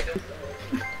building.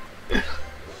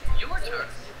 Your turn.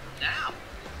 Now.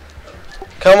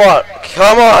 Come on.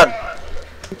 Come on.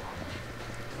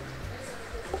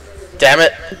 Damn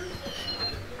it.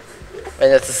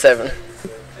 And that's a 7. You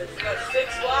got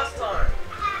 6 last time.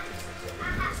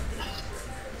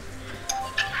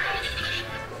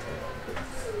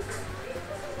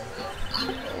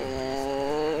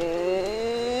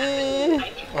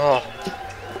 Oh.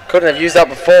 Couldn't have used that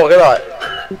before, could I?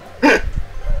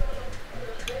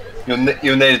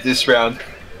 You'll need it this round.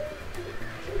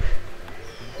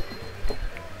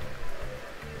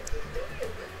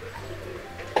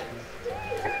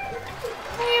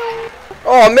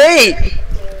 Oh, me!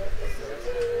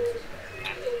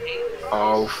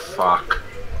 Oh fuck.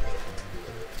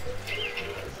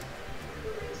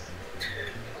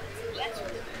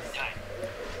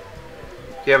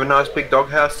 Do you have a nice big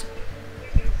doghouse?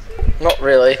 Not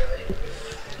really.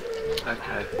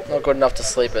 Okay. Not good enough to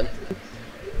sleep in.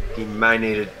 You may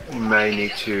need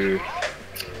to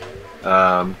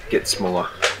get smaller.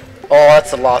 Oh,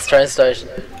 that's the last train station.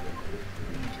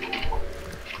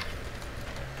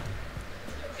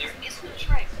 There isn't a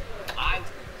train. I will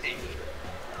pay.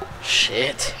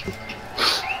 Shit.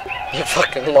 You're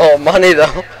fucking low on money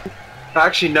though.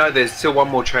 Actually, no. There's still one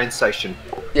more train station.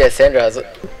 Yeah, Sandra has it.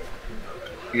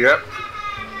 Yep.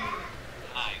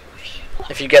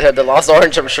 If you get her the last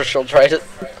orange, I'm sure she'll trade it.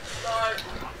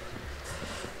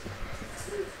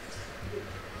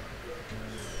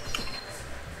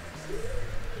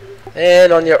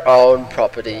 And on your own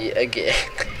property again.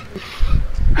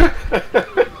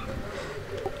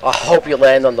 I hope you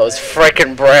land on those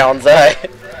frickin' browns, eh?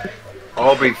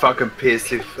 I'll be fucking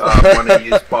pissed if one of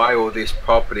you buy all this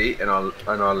property and I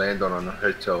land on a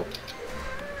hotel.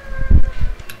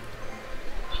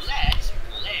 Let's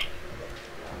play.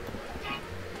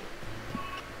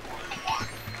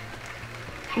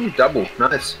 Ooh, double,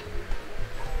 nice.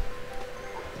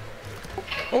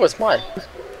 Oh, it's mine.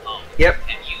 Yep.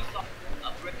 And you thought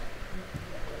a brick.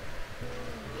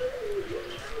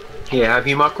 Here, have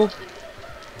you, Michael?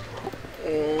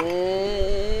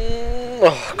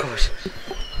 Oh, God.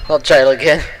 Not jail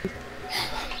again.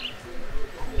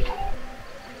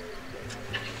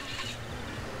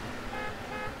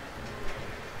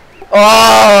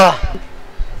 Oh!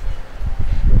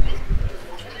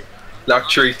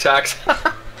 Luxury tax.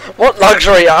 What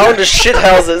luxury? I own the shit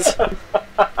houses.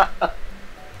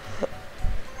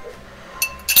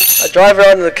 I drive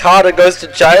around in the car that goes to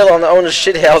jail and I own the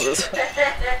shit houses.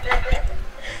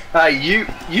 Hey, you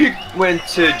went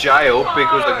to jail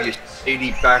because of your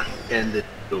shady back end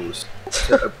deals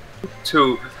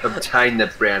to obtain the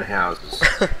brown houses.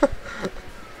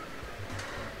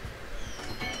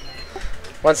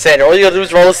 One Sandra, all you gotta do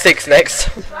is roll a 6 next.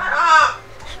 Shut up!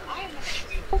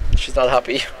 She's not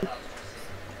happy.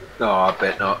 No, I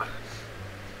bet not.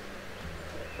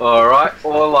 Alright,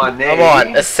 all I need Come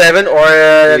on, a 7 or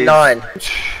a is 9?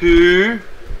 2,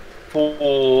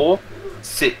 4,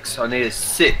 6. I need a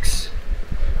 6.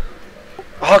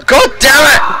 Oh, God damn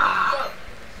it!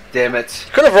 Damn it.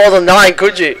 You couldn't have rolled a 9,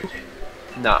 could you?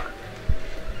 Nah.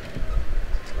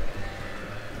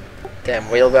 Damn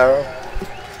wheelbarrow.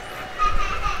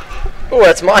 Oh,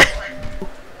 that's mine.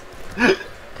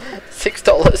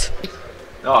 $6.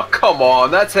 Oh, come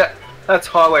on. That's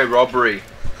highway robbery.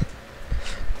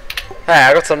 Hey,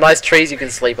 I got some nice trees you can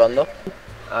sleep under.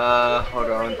 Hold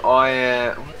on. I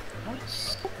am.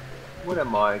 What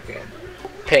am I again?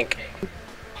 Pink.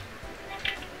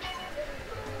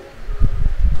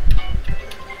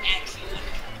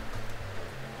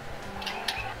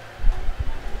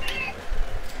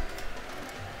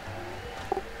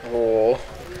 Oh,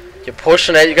 you're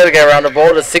pushing it. You gotta get around the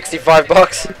border.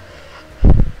 $65.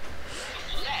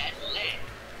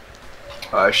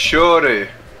 I sure do.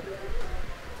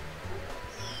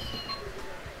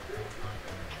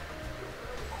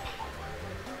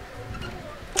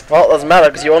 Well, it doesn't matter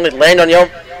because you only land on your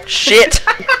shit.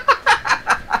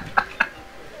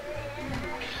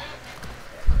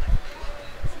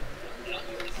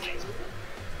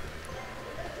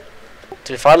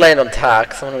 Dude, if I land on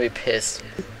tax, I'm gonna be pissed.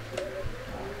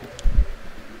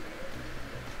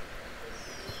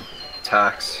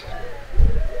 tax.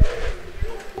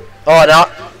 Oh no,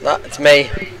 no, it's me.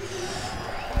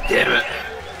 Damn it.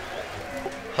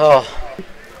 Oh.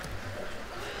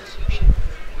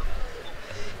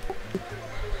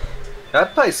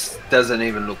 That place doesn't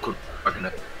even look good. Fucking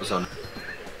it was on.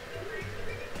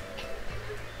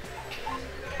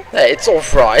 Hey, it's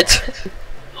alright.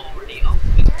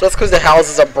 Just because the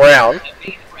houses are brown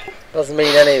doesn't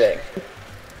mean anything.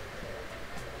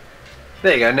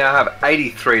 There you go. Now I have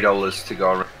 $83 to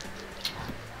go around.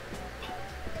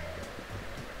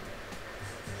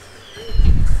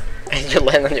 And you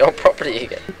land on your property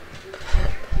again.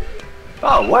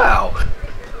 Oh wow!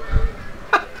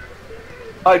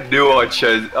 I knew I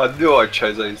chose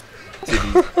those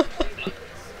cities.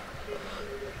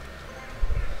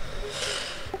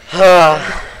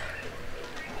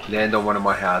 Land on one of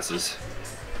my houses.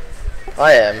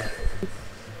 I am.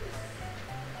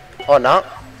 Oh no.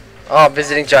 Oh,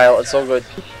 visiting jail. It's all good.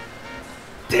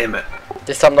 Damn it!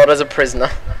 This time not as a prisoner.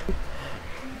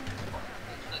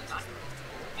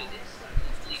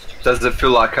 Does it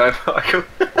feel like I'm Michael?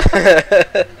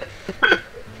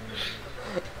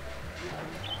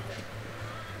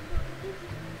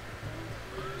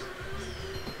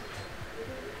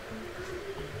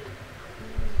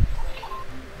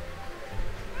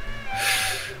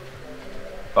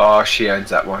 Oh, she owns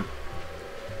that one.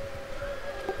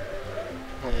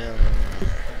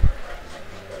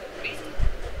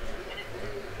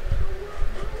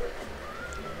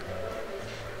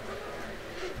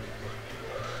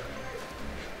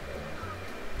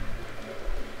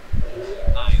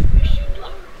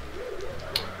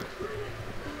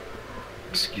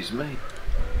 Excuse me.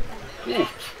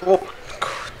 Oh,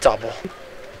 double.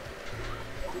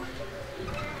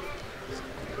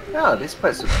 Oh, this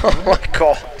place is... Oh my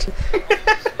god.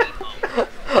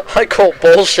 I call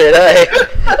bullshit, eh?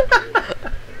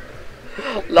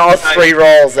 Last 3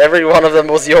 rolls, every one of them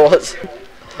was yours.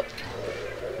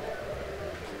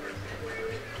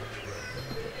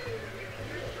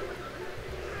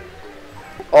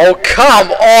 Oh,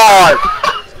 come on!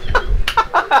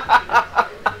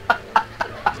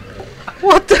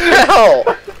 What the hell?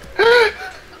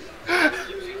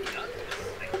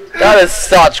 That is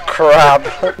such crap.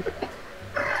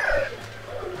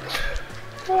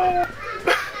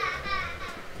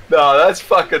 No, that's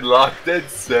fucking luck.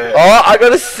 That's sad. Oh, I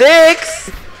got a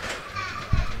 6!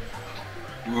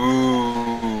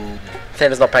 Ooh.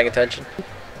 Sandra's not paying attention.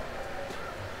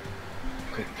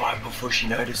 Quick, buy before she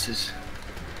notices.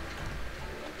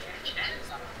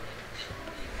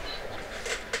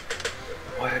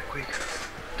 Buy it quick.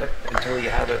 Don't until you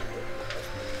have it.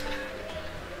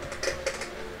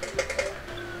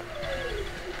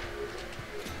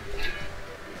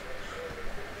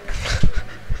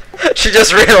 She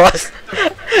just realised.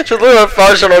 She looked at her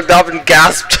phone, she looked up and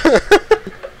gasped.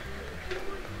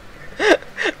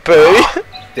 Boo.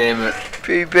 Damn it.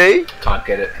 BB. Can't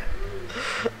get it.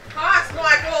 Pass,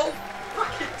 Michael!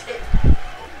 Fucking dick.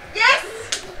 Yes!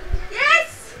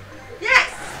 Yes! Yes!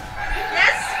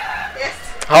 Yes! Yes!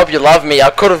 I hope you love me. I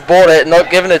could have bought it and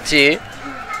not given it to you.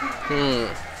 Hurry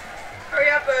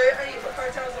up, boo. I need to put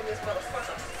hotels on this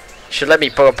motherfucker. Should let me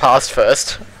put a past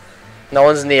first. No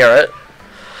one's near it.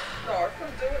 No, I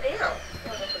couldn't do it now. I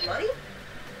want the money. I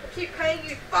keep paying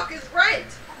you fuckers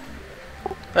rent.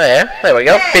 Oh yeah, there we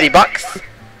go. Yeah. 50 bucks.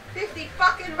 50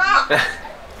 fucking bucks!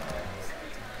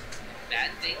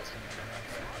 Bad things.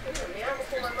 Now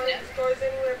before my money just goes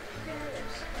anywhere.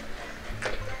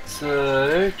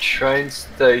 So, train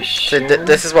So station.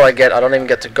 this is what I get. I don't even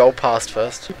get to go past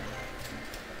first.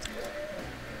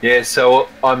 Yeah, so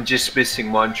I'm just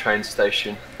missing one train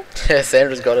station. Yeah,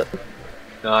 Sandra's got it.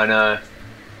 I know.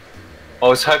 I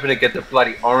was hoping to get the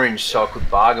bloody orange so I could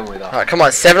bargain with her. Alright, come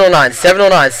on. 709,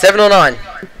 709, 709.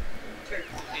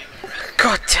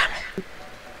 God damn it.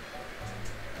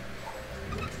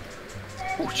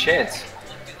 Oh, chance.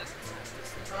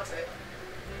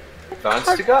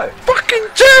 Advance to go. Fucking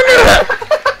damn it!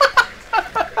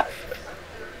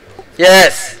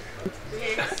 Yes!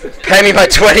 Pay me my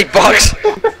 20 bucks!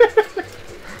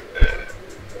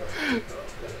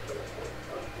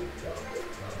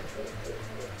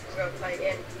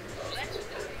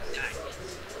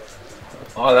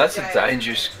 Oh, that's a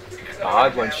dangerous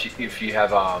card if you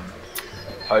have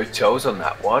hotels on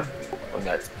that one, on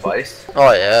that place.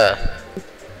 Oh yeah.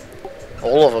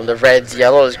 All of them, the reds,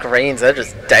 yellows, greens, they're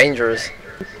just dangerous.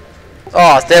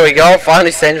 Oh, there we go,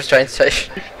 finally Sandra's train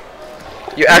station.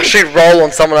 You actually roll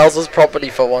on someone else's property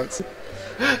for once.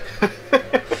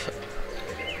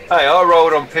 Hey, I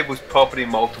rolled on people's property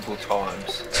multiple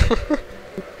times.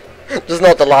 Just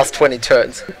not the last 20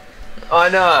 turns. I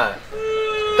know.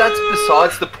 That's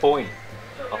besides the point.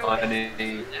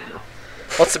 money.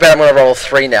 What's the bet I'm gonna roll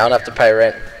 3 now and have to pay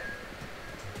rent?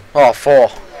 Oh, 4.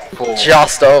 4.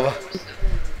 Just over.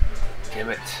 Damn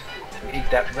it. I need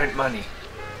that rent money.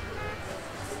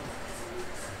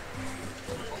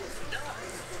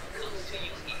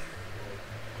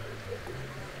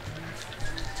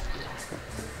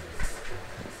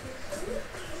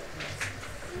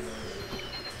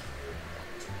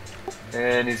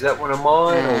 And is that one of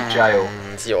mine or jail?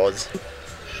 It's yours.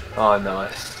 Oh,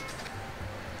 nice.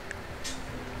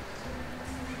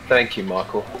 Thank you,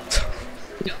 Michael.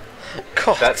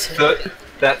 God.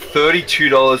 That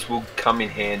 $32 will come in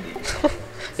handy.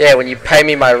 Yeah, when you pay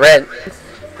me my rent.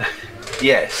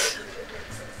 Yes.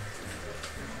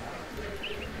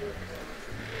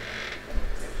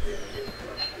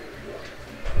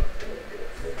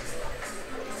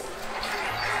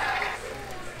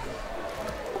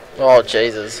 Oh,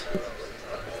 Jesus.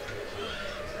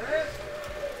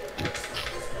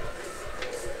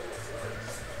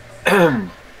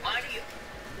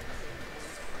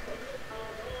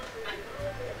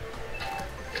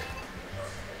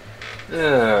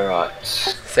 Alright.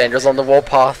 Sandra's on the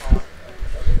warpath.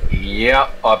 Yep,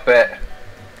 I bet.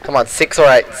 Come on, 6 or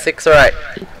 8. 6 or 8.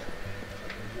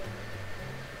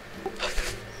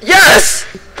 Yes!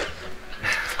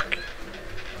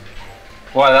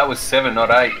 Why, that was 7,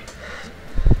 not 8.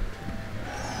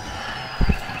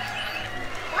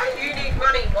 Why do you need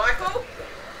money, Michael?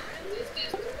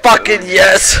 Fucking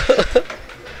yes!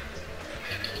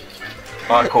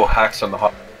 Hardcore hacks on the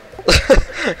hot.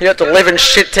 You have to live in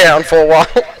shit town for a while.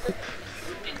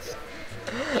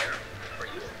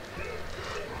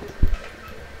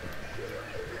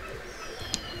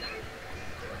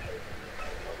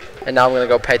 And now I'm gonna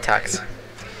go pay tax.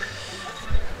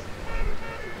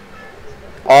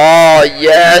 Oh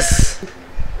yes!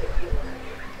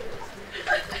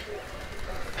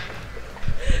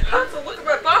 Hansel, look at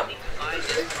my bum.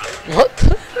 What?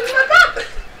 Look at my bum.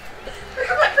 Look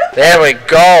at my bum. There we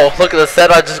go. Look at the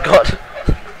set I just got.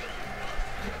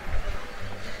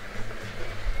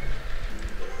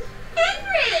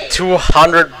 Henry.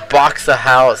 $200 a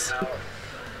house.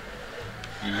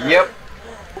 Yep.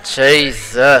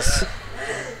 Jesus.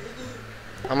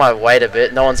 I might wait a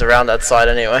bit. No one's around that side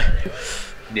anyway.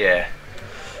 Yeah.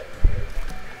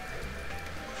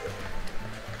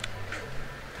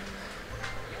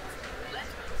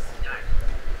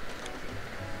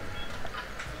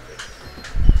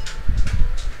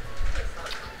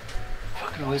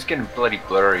 Fucking hell, it's getting bloody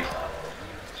blurry.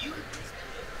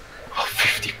 Oh,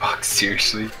 $50,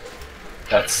 seriously?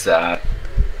 That's sad.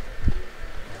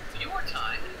 Your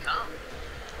time has come.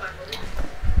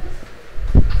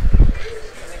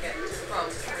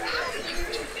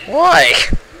 Why?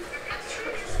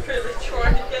 Really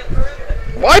trying to get through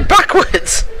it. Why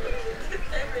backwards?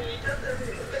 Henry, he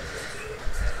doesn't.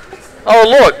 Oh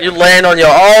look, you land on your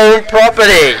own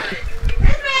property.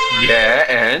 Yeah,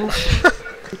 and?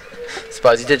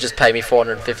 Suppose you did just pay me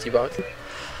 $450.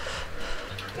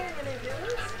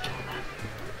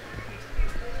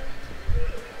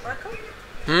 Michael,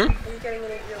 Hmm? are you getting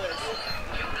any viewers?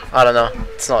 I don't know.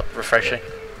 It's not refreshing.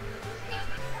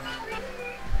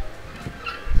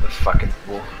 That's fucking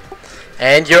cool.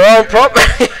 And your own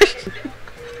property.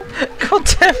 God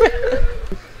damn it.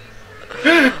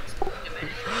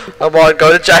 Come on,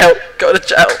 go to jail. Go to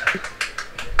jail.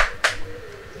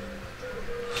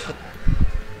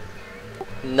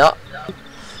 No.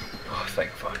 Oh,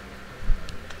 thank fuck.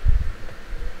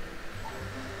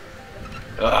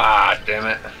 Ah, damn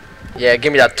it. Yeah,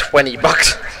 give me that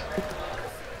 $20.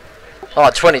 Oh,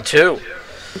 22.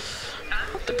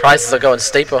 The prices are going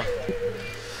steeper.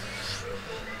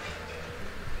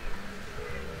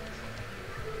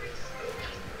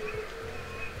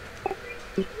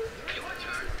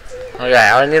 Okay,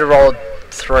 I need to roll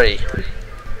 3.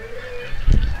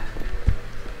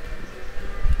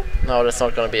 No, that's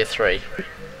not going to be a 3.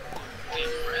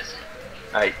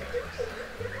 8.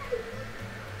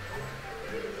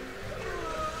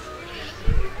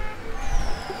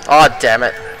 Oh, damn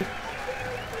it.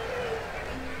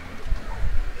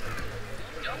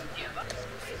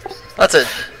 That's a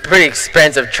pretty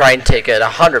expensive train ticket,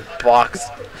 $100.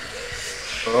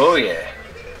 Oh, yeah.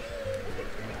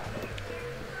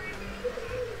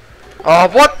 Oh,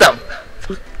 what the?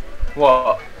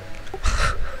 What?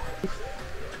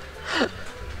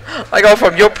 I go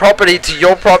from your property to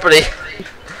your property.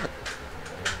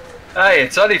 Hey,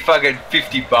 it's only fucking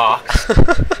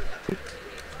 $50.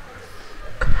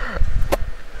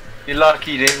 You're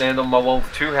lucky you didn't land on my one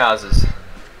for 2 houses.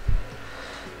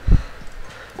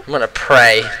 I'm gonna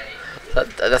pray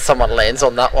that someone lands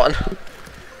on that one.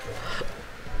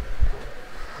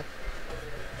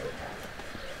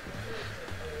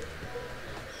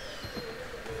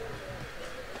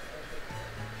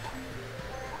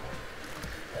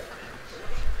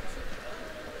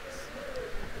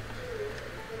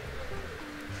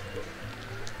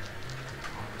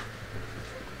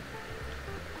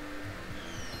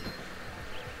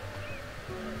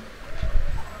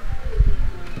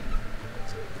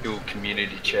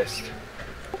 community chest.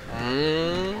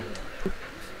 Mm.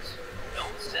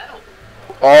 Don't settle.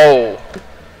 Oh.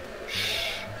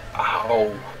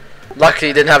 Ow. Luckily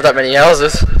you didn't have that many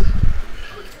houses.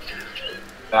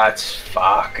 That's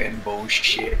fucking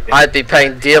bullshit. I'd be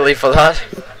paying dearly for that.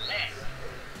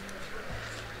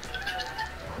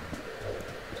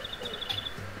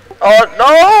 Oh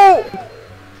no!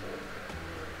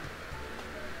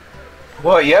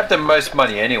 Well, you have the most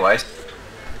money anyways.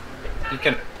 You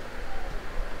can.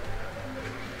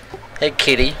 Hey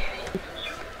kitty.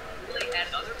 Really had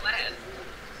other plans.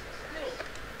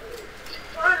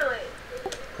 Finally.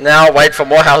 Now wait for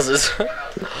more houses. Your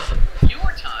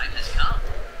time has come.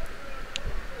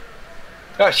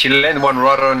 Oh, she landed one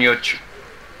right on your.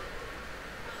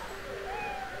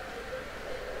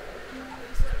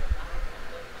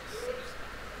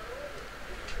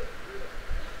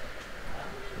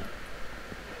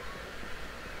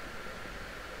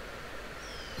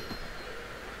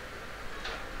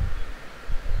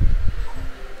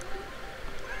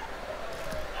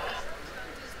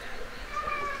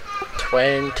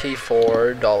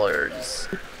 $24.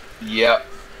 Yep.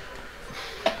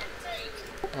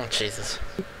 Oh Jesus.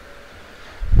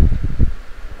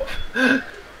 Now,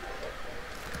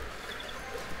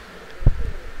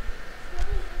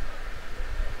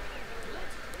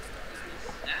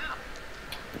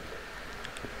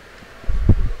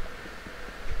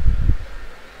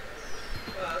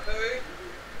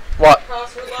 What?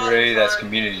 Three, that's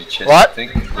community chest. What? I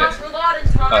think. Yeah.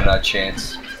 Oh, no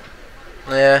chance.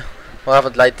 Yeah. We'll have a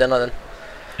late dinner then.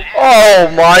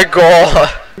 Oh my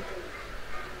god!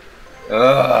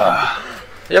 Ugh.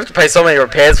 You have to pay so many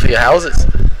repairs for your houses.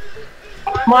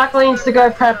 Michael needs to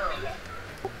go prep.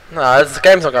 No, this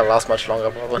game's not gonna last much longer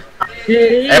probably.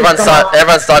 Yeah,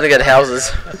 Everyone's starting to get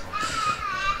houses.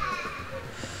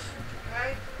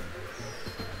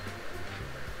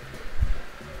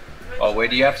 Oh, where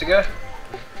do you have to go?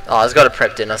 Oh, I've got to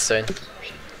prep dinner soon.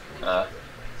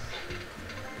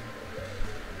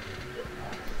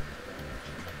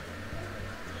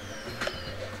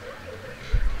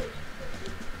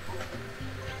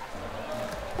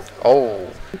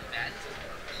 Oh.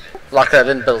 Luckily I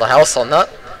didn't build a house on that.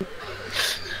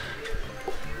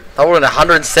 That would have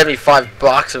been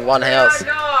 $175 in one house.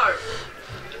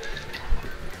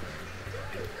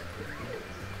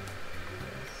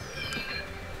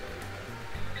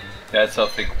 That's I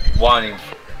think one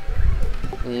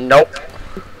in. Nope.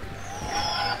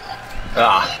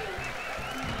 Ah.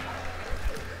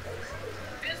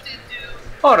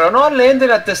 Hold on, I landed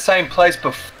at the same place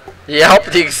before. Yep,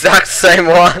 the exact same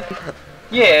one.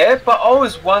 Yeah, but I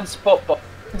was one spot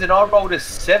behind and I rolled a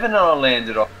 7 and I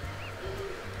landed off.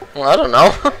 Well, I don't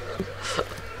know.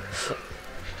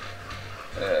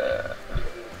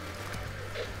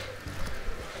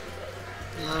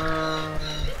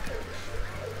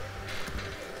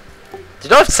 You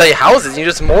don't have to say houses, you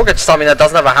just mortgage something that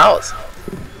doesn't have a house.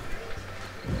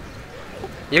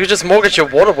 You could just mortgage your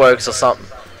waterworks or something.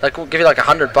 Like, we'll give you like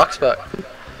 $100 back.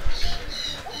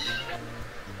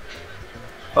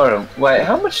 Hold on, wait,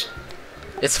 how much?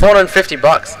 It's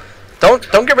 $450. Don't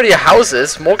get rid of your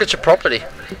houses, mortgage your property.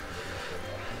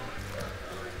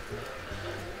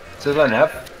 So they don't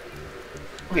have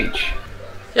mortgage.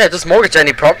 Yeah, just mortgage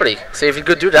any property. See if you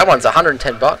could do that one's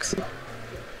 $110.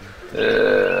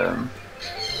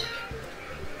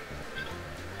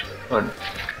 Hold on.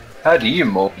 How do you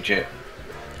mortgage it?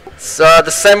 It's the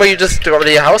same way you just got rid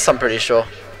of your house, I'm pretty sure.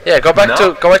 Yeah, go back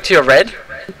to your red.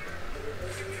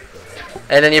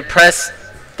 And then you press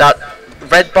that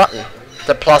red button,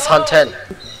 the plus 110.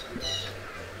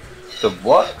 The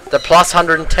what? The plus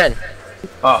 110.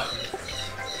 Oh.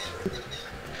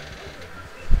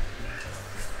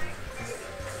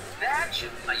 that should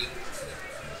let you.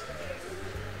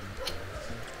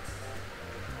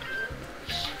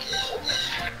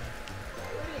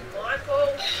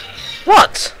 Michael.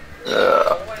 What?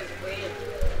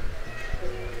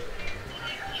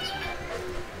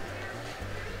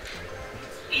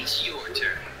 It's your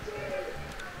turn.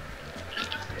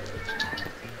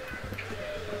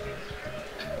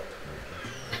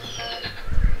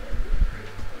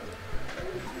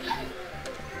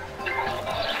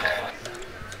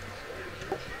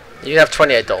 You have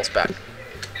 $28 back.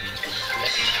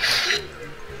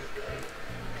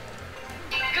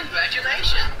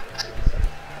 Congratulations.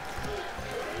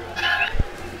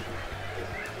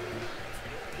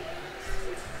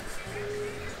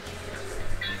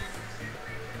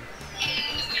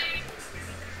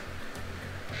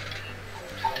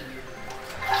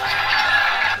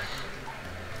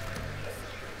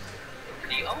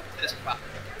 The oldest problem.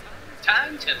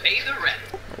 Time to pay the rent.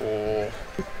 Oh.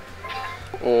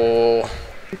 Oh.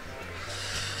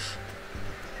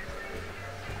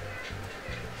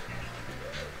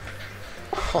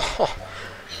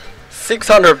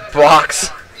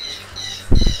 $600.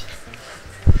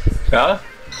 Huh?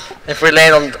 If we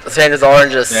land on Sandra's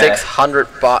oranges, Yeah.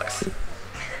 $600.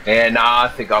 Yeah, nah, I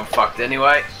think I'm fucked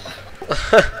anyway.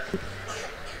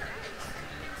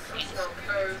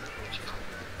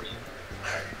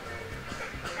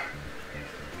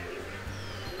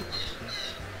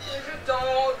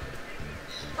 Dog.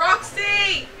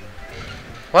 Roxy!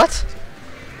 What?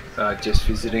 Just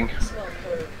visiting.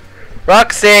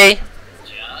 Roxy!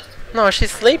 No,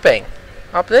 she's sleeping.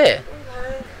 Up there.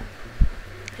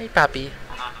 Hey, puppy.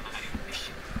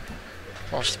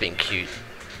 Oh, she's being cute.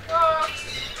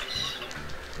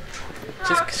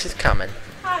 She's coming.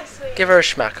 Hi, sweetie. Give her a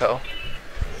schmacko.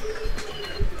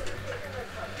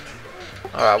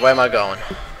 Alright, where am I going?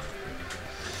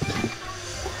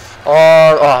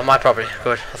 Oh, my property.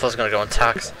 Good. I thought I was gonna go on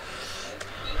tax.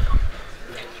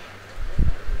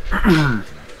 I'm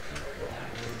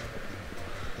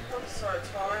so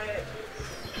tired.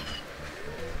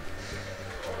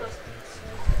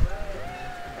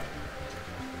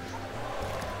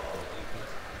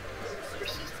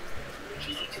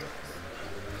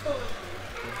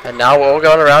 And now we're all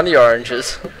going around the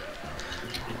oranges.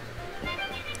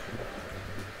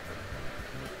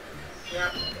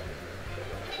 Yeah.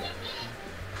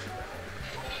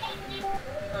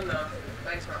 Oh no.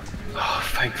 Thanks, Roxy. Oh,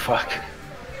 thank fuck.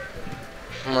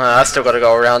 Nah, I still gotta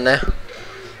go around there.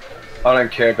 I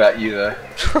don't care about you though.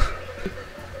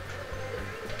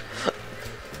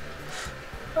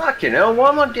 Fucking hell, why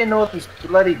am I getting all these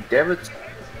bloody debits?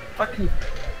 Fucking.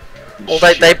 Well,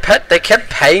 shit. they kept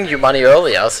paying you money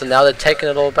earlier, so now they're taking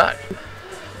it all back.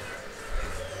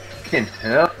 Fucking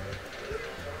hell.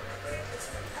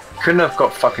 Couldn't have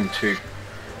got fucking two.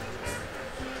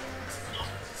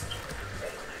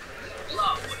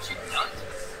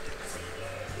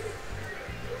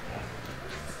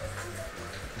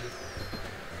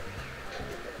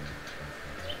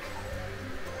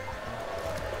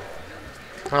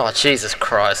 Oh, Jesus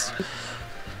Christ.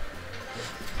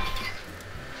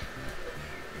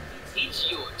 It's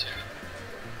your turn.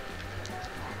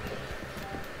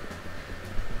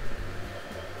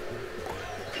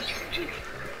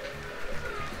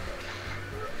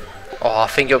 Oh, I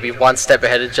think you'll be one step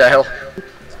ahead of jail.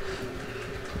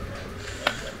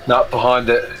 Not behind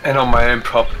it, and on my own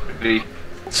property.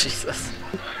 Jesus.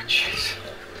 Jeez.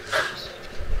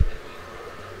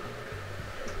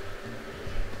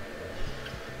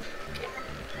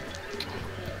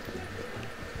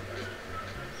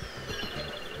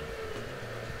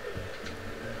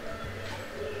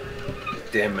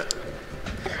 Damn it.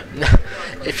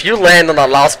 If you land on that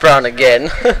last brown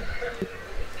again.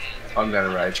 I'm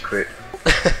gonna rage quit.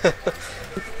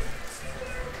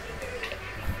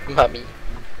 Mummy.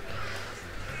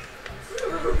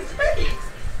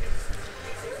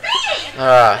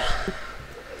 Alright.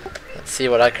 Let's see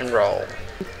what I can roll.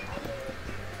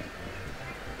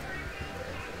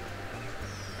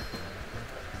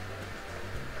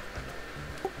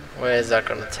 Where's that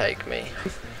gonna take me?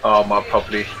 Oh, my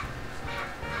property.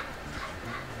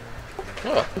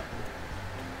 Oh.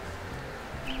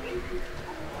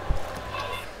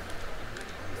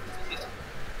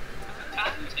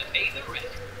 Time to pay the rent.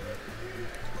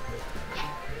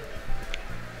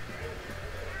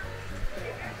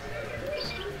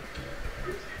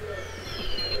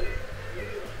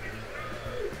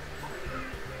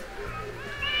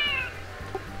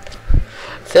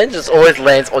 Sen just always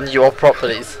lands on your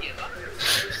properties.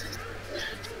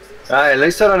 Hey, at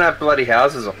least I don't have bloody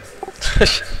houses on.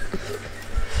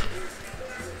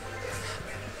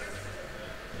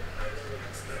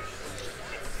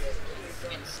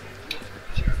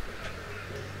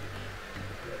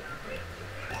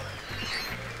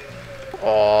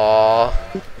 Aww.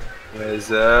 Where's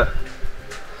that?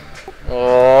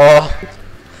 Aww.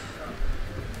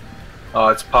 Oh,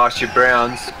 it's past your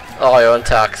Browns. Oh, you're on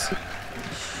tax.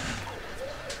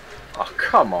 Oh,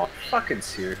 come on. Fucking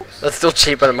serious. That's still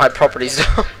cheaper than my properties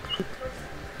though.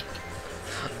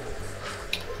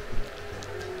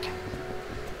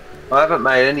 I haven't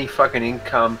made any fucking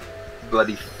income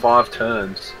bloody 5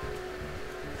 turns.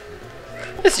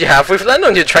 Yes, you have. We've landed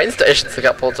on your train stations a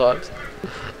couple of times.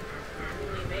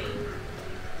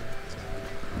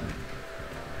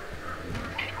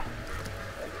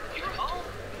 Your call,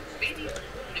 baby.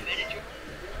 The manager.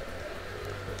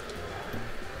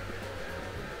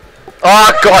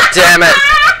 Oh, god damn it!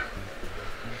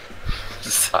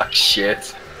 Suck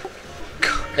shit.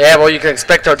 Yeah, well, you can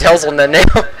expect hotels on there now.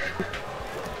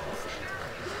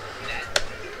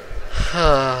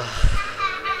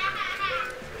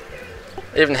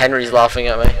 Even Henry's laughing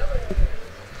at me.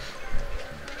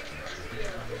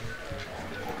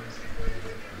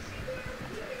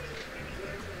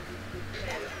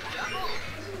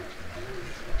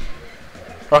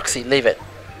 Roxy, leave it.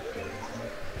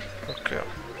 Okay.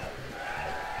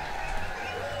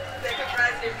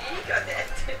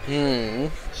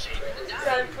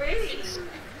 So pretty.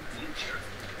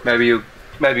 Maybe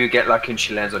you get lucky and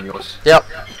she lands on yours. Yep.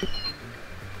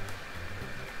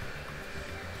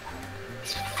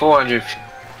 400.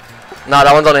 No,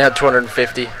 that one's only had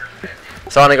 250.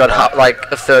 So I only got like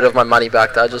a third of my money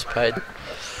back that I just paid.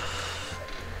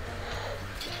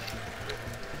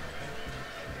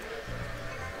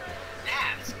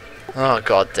 Oh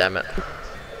god damn it.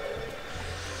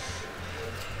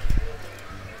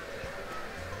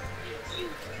 You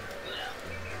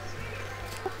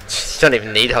don't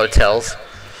even need hotels.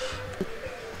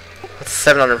 That's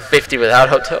 750 without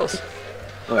hotels.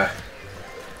 Okay.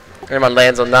 Anyone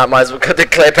lands on that, might as well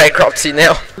declare bankruptcy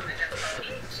now.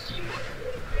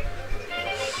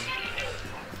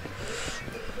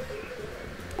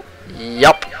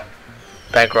 Yup.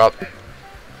 Bankrupt.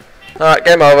 Alright,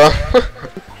 game over.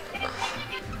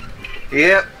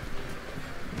 Yep.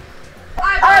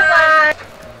 Bye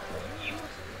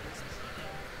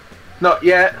Not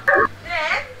yet. bye.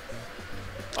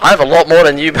 I have a lot more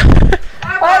than you.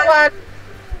 Bye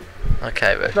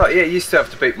Okay, but Not yet. You still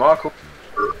have to beat Michael.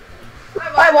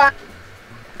 bye.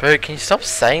 bro, can you stop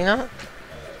saying that?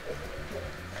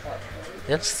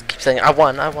 You just keep saying I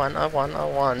won, I won, I won, I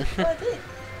won.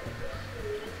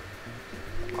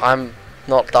 I'm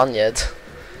not done yet.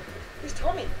 Who's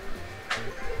Tommy?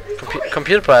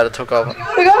 Computer player took over.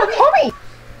 We got a Tommy!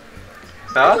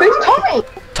 Huh? Who's Tommy?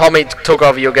 Tommy took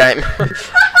over your game.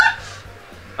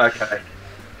 Okay.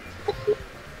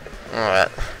 Alright.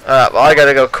 Alright, well I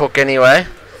gotta go cook anyway.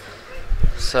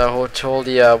 So to all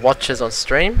the watchers on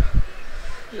stream.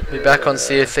 Be back on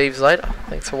Sea of Thieves later.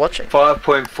 Thanks for watching.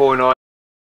 5.49.